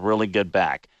Gaskin's a really good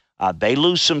back. They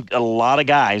lose a lot of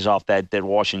guys off that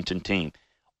Washington team.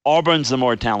 Auburn's the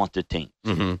more talented team.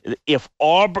 Mm-hmm. If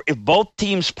both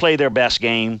teams play their best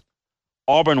game,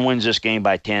 Auburn wins this game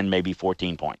by 10, maybe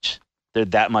 14 points. They're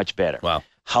that much better. Wow.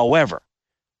 However,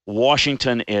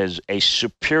 Washington is a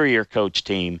superior coach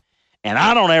team. And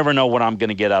I don't ever know what I'm going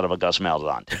to get out of a Gus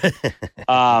Malzahn.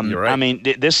 You're right. I mean,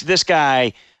 this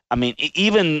guy, I mean,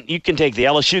 even you can take the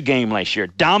LSU game last year,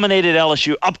 dominated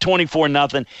LSU up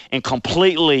 24-0 and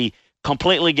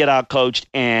completely get out coached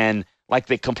and like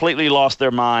they completely lost their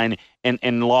mind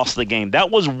and lost the game. That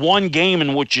was one game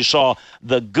in which you saw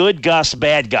the good Gus,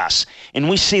 bad Gus. And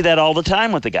we see that all the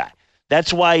time with the guy.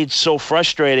 That's why it's so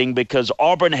frustrating because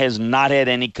Auburn has not had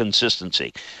any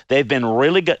consistency. They've been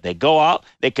really good. They go out,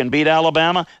 they can beat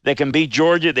Alabama, they can beat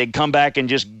Georgia, they come back and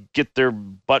just get their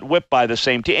butt whipped by the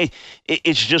same team.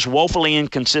 It's just woefully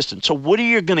inconsistent. So what are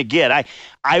you going to get?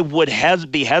 I would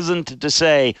be hesitant to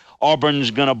say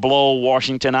Auburn's going to blow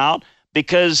Washington out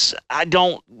because I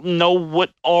don't know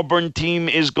what Auburn team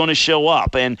is going to show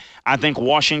up. And I think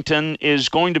Washington is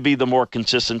going to be the more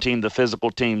consistent team, the physical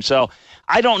team. So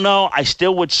I don't know. I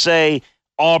still would say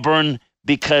Auburn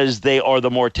because they are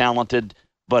the more talented.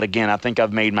 But again, I think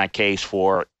I've made my case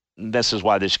for this is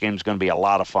why this game is going to be a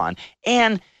lot of fun.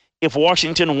 And if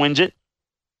Washington wins it,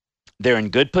 they're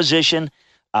in good position.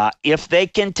 If they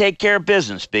can take care of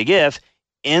business, big if,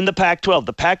 in the Pac-12.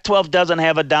 The Pac-12 doesn't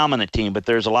have a dominant team, but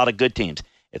there's a lot of good teams.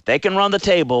 If they can run the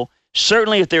table,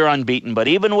 certainly if they're unbeaten, but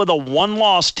even with a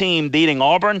one-loss team beating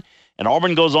Auburn, and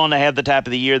Auburn goes on to have the type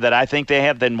of the year that I think they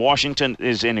have, then Washington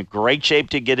is in a great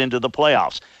shape to get into the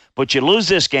playoffs. But you lose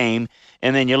this game,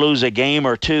 and then you lose a game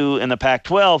or two in the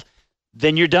Pac-12,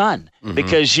 then you're done. Mm-hmm.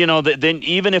 Because, then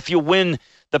even if you win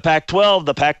the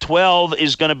Pac-12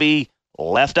 is going to be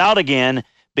left out again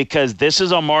because this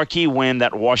is a marquee win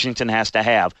that Washington has to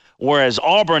have, whereas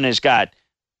Auburn has got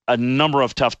a number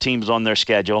of tough teams on their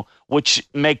schedule, which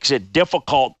makes it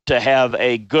difficult to have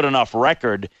a good enough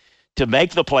record to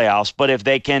make the playoffs. But if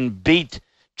they can beat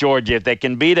Georgia, if they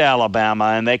can beat Alabama,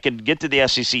 and they can get to the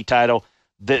SEC title,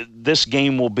 this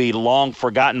game will be long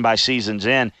forgotten by season's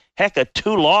end. Heck, a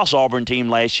 2-loss Auburn team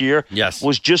last year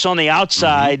was just on the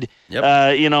outside.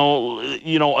 Mm-hmm.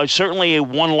 Yep. Certainly a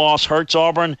 1 loss hurts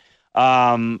Auburn.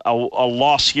 A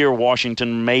loss here,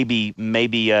 Washington, maybe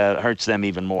hurts them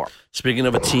even more. Speaking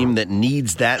of a team that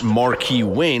needs that marquee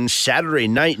win, Saturday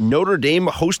night, Notre Dame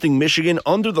hosting Michigan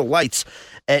under the lights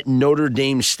at Notre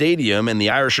Dame Stadium, and the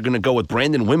Irish are going to go with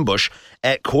Brandon Wimbush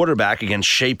at quarterback against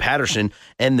Shea Patterson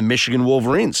and the Michigan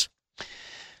Wolverines.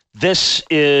 This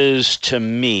is, to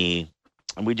me,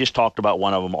 and we just talked about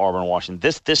one of them, Auburn, Washington.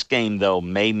 This game, though,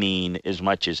 may mean as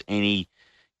much as any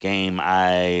game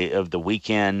of the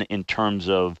weekend in terms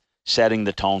of setting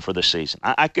the tone for the season.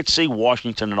 I could see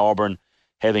Washington and Auburn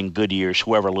having good years,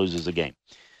 whoever loses the game.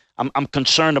 I'm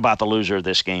concerned about the loser of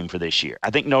this game for this year. I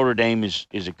think Notre Dame is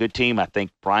a good team. I think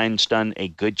Brian's done a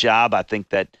good job. I think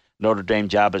that Notre Dame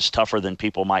job is tougher than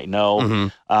people might know.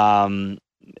 Mm-hmm.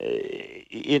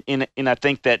 And I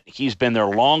think that he's been there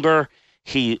longer.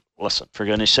 Listen, for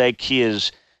goodness sake, he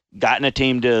has gotten a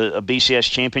team to a BCS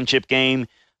championship game.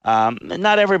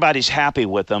 Not everybody's happy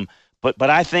with them, but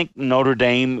I think Notre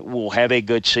Dame will have a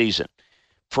good season.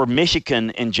 For Michigan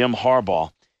and Jim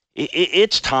Harbaugh,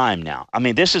 it's time now. I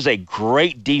mean, this is a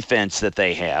great defense that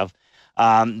they have.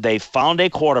 They found a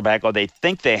quarterback, or they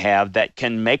think they have, that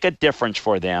can make a difference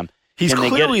for them. He's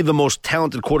clearly the most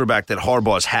talented quarterback that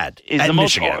Harbaugh's had. He's the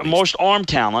most arm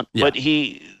talent, yeah. But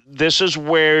this is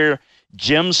where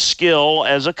Jim's skill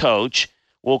as a coach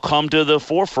will come to the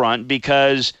forefront,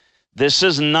 because this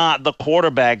is not the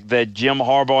quarterback that Jim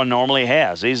Harbaugh normally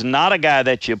has. He's not a guy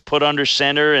that you put under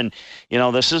center, and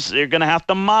you're going to have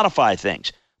to modify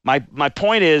things. My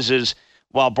point is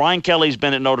while Brian Kelly's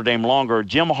been at Notre Dame longer,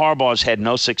 Jim Harbaugh's had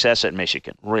no success at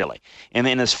Michigan, really. And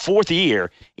in his 4th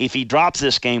year, if he drops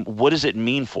this game, what does it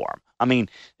mean for him? I mean,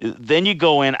 then you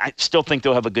go in, I still think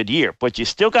they'll have a good year, but you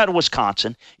still got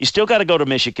Wisconsin, you still got to go to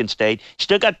Michigan State, you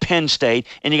still got Penn State,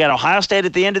 and you got Ohio State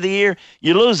at the end of the year.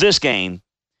 You lose this game,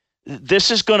 this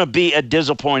is going to be a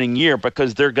disappointing year,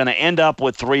 because they're going to end up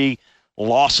with 3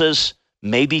 losses,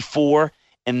 maybe 4.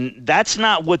 And that's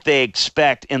not what they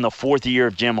expect in the 4th year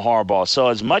of Jim Harbaugh. So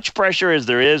as much pressure as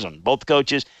there is on both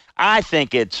coaches, I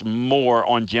think it's more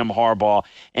on Jim Harbaugh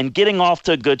and getting off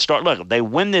to a good start. Look, if they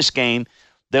win this game,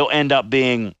 they'll end up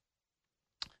being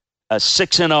a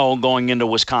 6-0 going into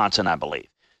Wisconsin, I believe.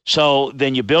 So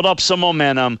then you build up some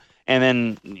momentum, and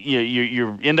then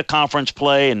you're into conference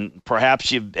play, and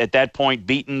perhaps you've at that point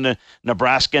beaten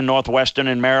Nebraska, Northwestern,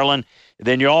 and Maryland.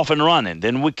 Then you're off and running.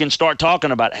 Then we can start talking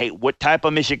about, hey, what type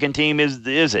of Michigan team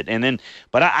is it? And then,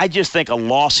 but I just think a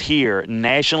loss here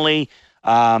nationally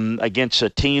against a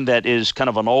team that is kind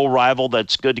of an old rival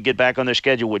that's good to get back on their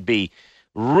schedule would be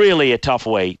really a tough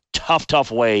way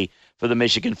for the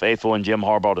Michigan faithful and Jim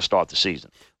Harbaugh to start the season.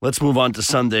 Let's move on to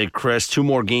Sunday, Chris. 2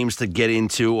 more games to get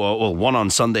into. One on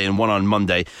Sunday and one on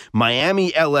Monday.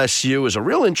 Miami LSU is a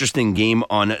real interesting game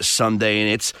on Sunday,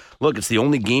 and it's the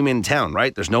only game in town,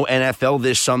 right? There's no NFL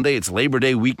this Sunday. It's Labor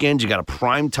Day weekend. You got a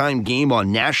primetime game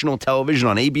on national television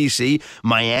on ABC.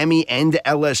 Miami and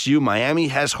LSU. Miami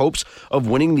has hopes of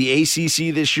winning the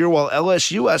ACC this year, while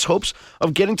LSU has hopes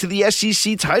of getting to the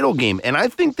SEC title game. And I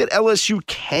think that LSU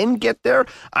can get there.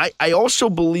 I also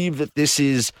believe that this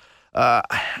is. I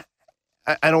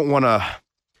don't want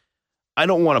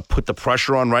to put the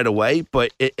pressure on right away,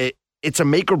 but it's a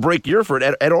make or break year for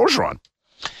Ed Orgeron.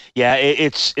 Yeah,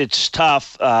 it's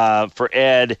tough for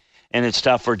Ed, and it's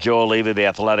tough for Joe Alleva, the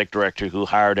athletic director who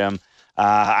hired him.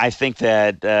 I think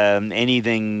that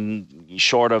anything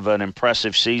short of an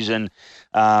impressive season,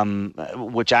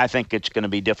 which I think it's going to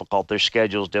be difficult. Their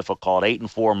schedule's difficult.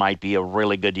 8-4 might be a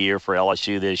really good year for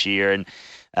LSU this year, and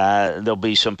there'll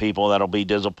be some people that'll be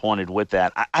disappointed with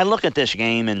that. I look at this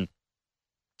game, and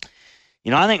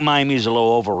I think Miami's a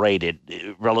little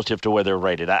overrated relative to where they're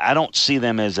rated. I don't see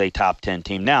them as a top 10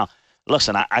 team. Now,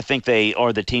 listen, I think they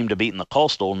are the team to beat in the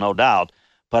Coastal, no doubt.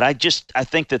 But I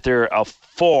think that they're a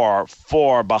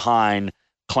far behind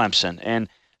Clemson, and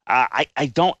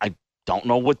I don't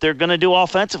know what they're going to do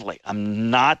offensively. I'm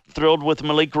not thrilled with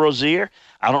Malik Rozier.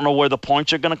 I don't know where the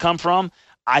points are going to come from.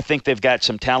 I think they've got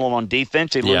some talent on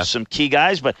defense. They lose some key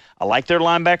guys, but I like their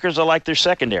linebackers. I like their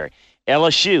secondary.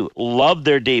 LSU, love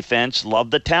their defense,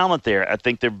 love the talent there. I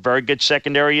think they're very good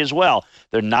secondary as well.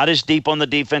 They're not as deep on the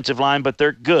defensive line, but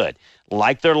they're good.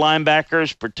 Like their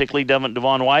linebackers, particularly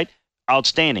Devon White,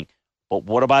 outstanding. But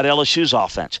what about LSU's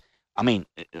offense? I mean,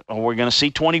 are we going to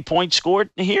see 20 points scored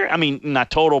here? I mean,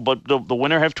 not total, but the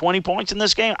winner have 20 points in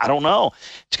this game? I don't know.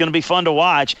 It's going to be fun to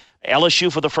watch.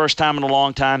 LSU, for the first time in a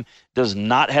long time, does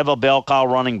not have a bell cow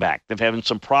running back. They're having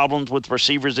some problems with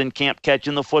receivers in camp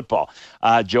catching the football.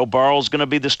 Joe Burrow is going to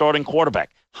be the starting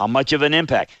quarterback. How much of an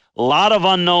impact? A lot of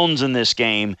unknowns in this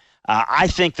game. I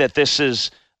think that this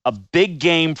is a big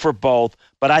game for both,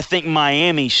 but I think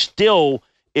Miami still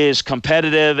is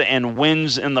competitive and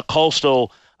wins in the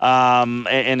Coastal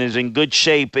and is in good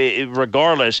shape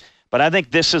regardless. But I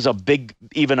think this is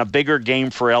even a bigger game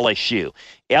for LSU.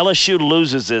 LSU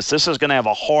loses this. This is going to have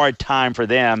a hard time for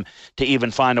them to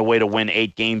even find a way to win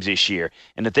 8 games this year.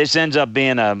 And if this ends up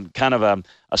being a kind of a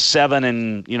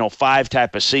 7-5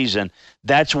 type of season,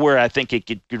 that's where I think it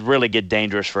could really get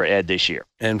dangerous for Ed this year.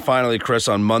 And finally, Chris,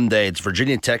 on Monday, it's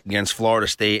Virginia Tech against Florida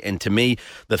State. And to me,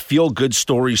 the feel-good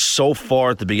story so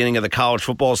far at the beginning of the college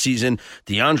football season,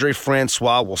 DeAndre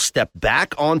Francois will step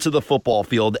back onto the football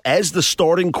field as the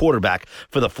starting quarterback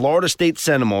for the Florida State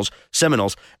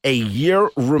Seminoles a year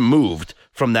removed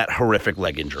from that horrific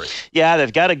leg injury. Yeah,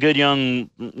 they've got a good young,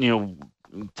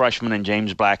 freshman in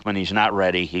James Blackman. He's not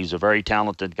ready. He's a very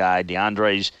talented guy.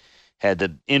 DeAndre's had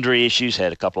the injury issues,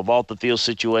 had a couple of off-the-field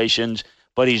situations,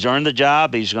 but he's earned the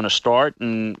job. He's going to start,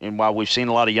 and while we've seen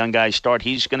a lot of young guys start,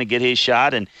 he's going to get his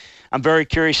shot, and I'm very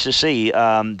curious to see.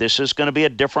 This is going to be a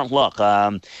different look.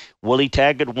 Willie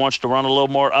Taggart wants to run a little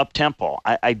more up-tempo.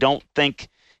 I don't think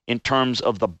in terms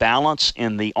of the balance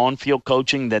in the on-field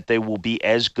coaching that they will be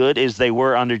as good as they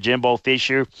were under Jimbo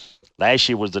Fisher. Last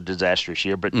year was a disastrous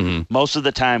year, but most of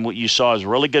the time what you saw is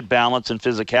really good balance and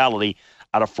physicality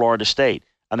out of Florida State.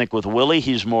 I think with Willie,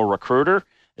 he's more recruiter,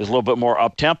 is a little bit more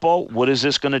up-tempo. What is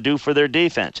this going to do for their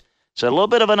defense? So a little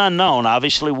bit of an unknown.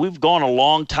 Obviously, we've gone a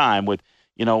long time with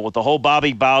the whole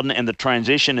Bobby Bowden and the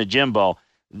transition to Jimbo.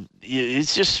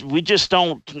 It's just we just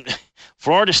don't.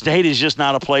 Florida State is just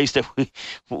not a place that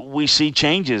we see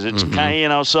changes. It's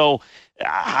kind of so.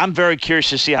 I'm very curious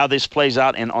to see how this plays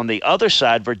out. And on the other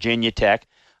side, Virginia Tech,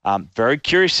 very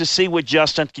curious to see what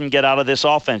Justin can get out of this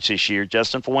offense this year.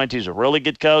 Justin Fuente is a really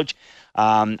good coach.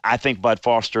 I think Bud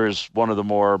Foster is one of the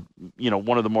more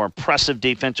impressive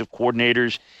defensive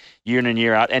coordinators year in and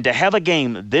year out. And to have a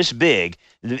game this big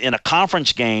in a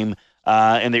conference game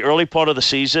in the early part of the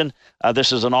season,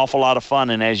 this is an awful lot of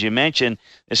fun. And as you mentioned,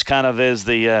 it's kind of is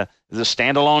the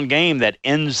standalone game that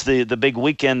ends the big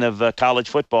weekend of college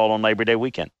football on Labor Day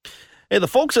weekend. Hey, the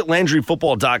folks at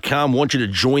LandryFootball.com want you to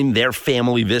join their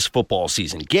family this football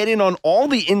season. Get in on all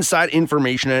the inside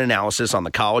information and analysis on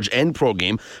the college and pro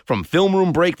game, from film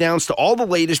room breakdowns to all the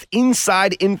latest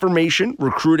inside information,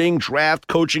 recruiting, draft,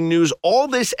 coaching news, all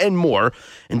this and more.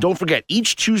 And don't forget,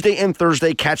 each Tuesday and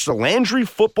Thursday, catch the Landry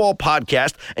Football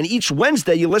Podcast, and each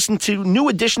Wednesday, you listen to new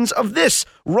editions of this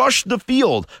Rush the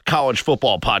Field college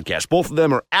football podcast. Both of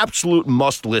them are absolute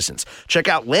must-listens. Check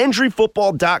out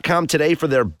LandryFootball.com today for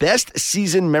their best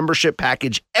season membership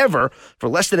package ever. For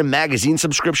less than a magazine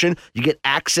subscription, you get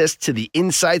access to the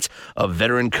insights of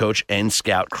veteran coach and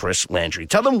scout Chris Landry.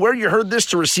 Tell them where you heard this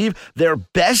to receive their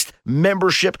best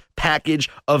membership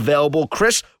package available.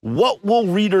 Chris, what will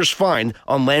readers find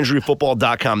on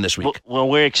LandryFootball.com this week? Well,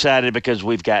 we're excited because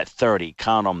we've got 30,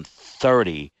 count them,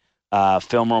 30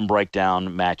 film room breakdown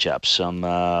matchups. Some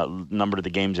number of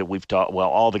the games that we've talked,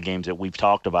 all the games that we've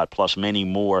talked about, plus many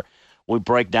more. We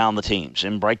break down the teams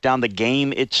and break down the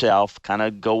game itself, kind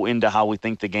of go into how we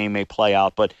think the game may play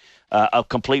out, but a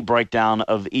complete breakdown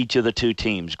of each of the two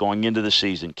teams going into the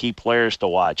season, key players to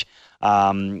watch,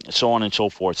 so on and so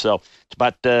forth. So it's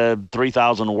about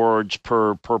 3,000 words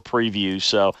per preview,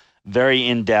 so very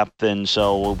in-depth. And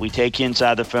so we take you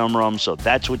inside the film room, so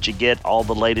that's what you get, all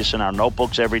the latest in our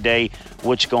notebooks every day,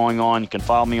 what's going on. You can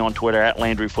follow me on Twitter at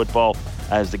Landry Football.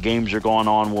 As the games are going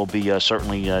on, we'll be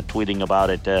certainly tweeting about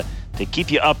it to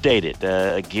keep you updated.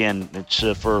 Again, it's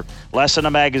for less than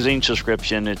a magazine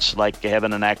subscription. It's like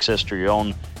having an access to your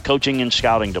own coaching and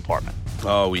scouting department.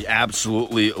 Oh, we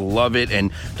absolutely love it.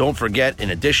 And don't forget,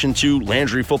 in addition to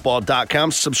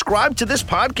LandryFootball.com, subscribe to this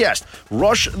podcast.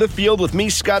 Rush the Field with me,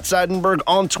 Scott Seidenberg,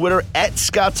 on Twitter at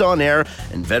ScottsOnAir,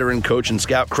 and veteran coach and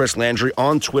scout Chris Landry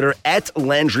on Twitter at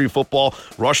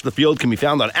LandryFootball. Rush the Field can be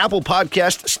found on Apple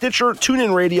Podcast, Stitcher,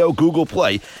 TuneIn Radio, Google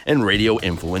Play, and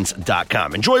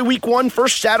RadioInfluence.com. Enjoy week one,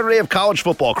 first Saturday of college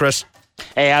football, Chris.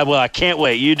 Hey, I can't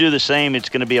wait. You do the same. It's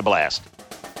going to be a blast.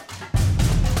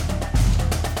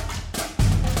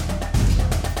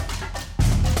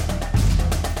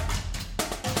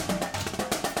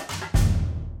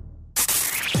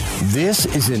 This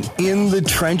is an In the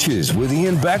Trenches with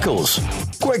Ian Beckles.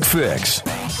 Quick Fix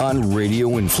on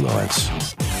Radio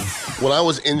Influence. when I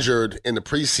was injured in the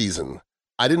preseason,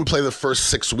 I didn't play the first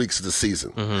 6 weeks of the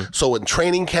season. Mm-hmm. So in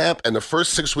training camp and the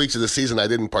first 6 weeks of the season, I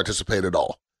didn't participate at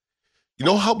all. You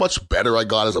know how much better I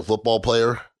got as a football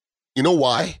player? You know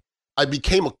why? I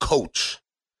became a coach.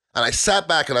 And I sat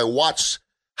back and I watched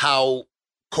how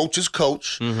coaches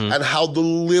coach and how the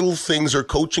little things are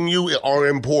coaching you are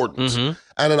important. And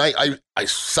then I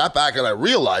sat back and I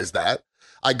realized that.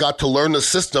 I got to learn the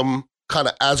system kind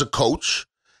of as a coach.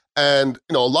 And,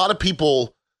 you know, a lot of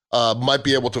people might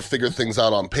be able to figure things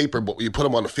out on paper, but when you put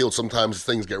them on the field, sometimes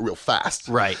things get real fast.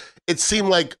 Right. It seemed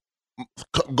like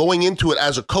going into it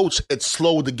as a coach, it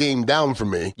slowed the game down for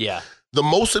me. Yeah. The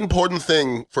most important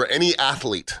thing for any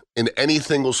athlete in any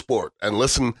single sport, and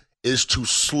listen, is to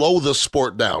slow the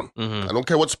sport down. I don't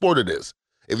care what sport it is.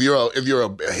 If you're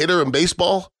a hitter in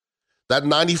baseball, that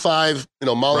 95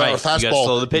 mile an hour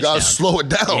fastball, you gotta slow it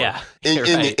down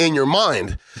in your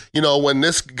mind. You know, when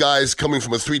this guy's coming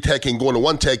from a 3-tech and going to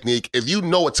 1 technique, if you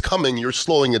know it's coming, you're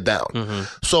slowing it down.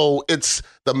 So it's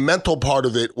the mental part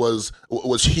of it was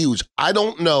huge. I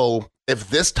don't know if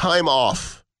this time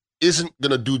off isn't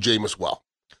gonna do Jameis well.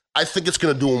 I think it's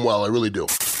gonna do him well. I really do.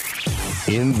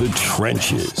 In the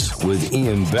Trenches with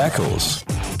Ian Beckles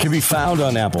can be found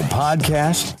on Apple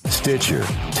Podcasts, Stitcher,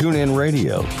 TuneIn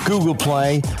Radio, Google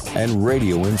Play, and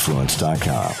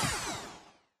RadioInfluence.com.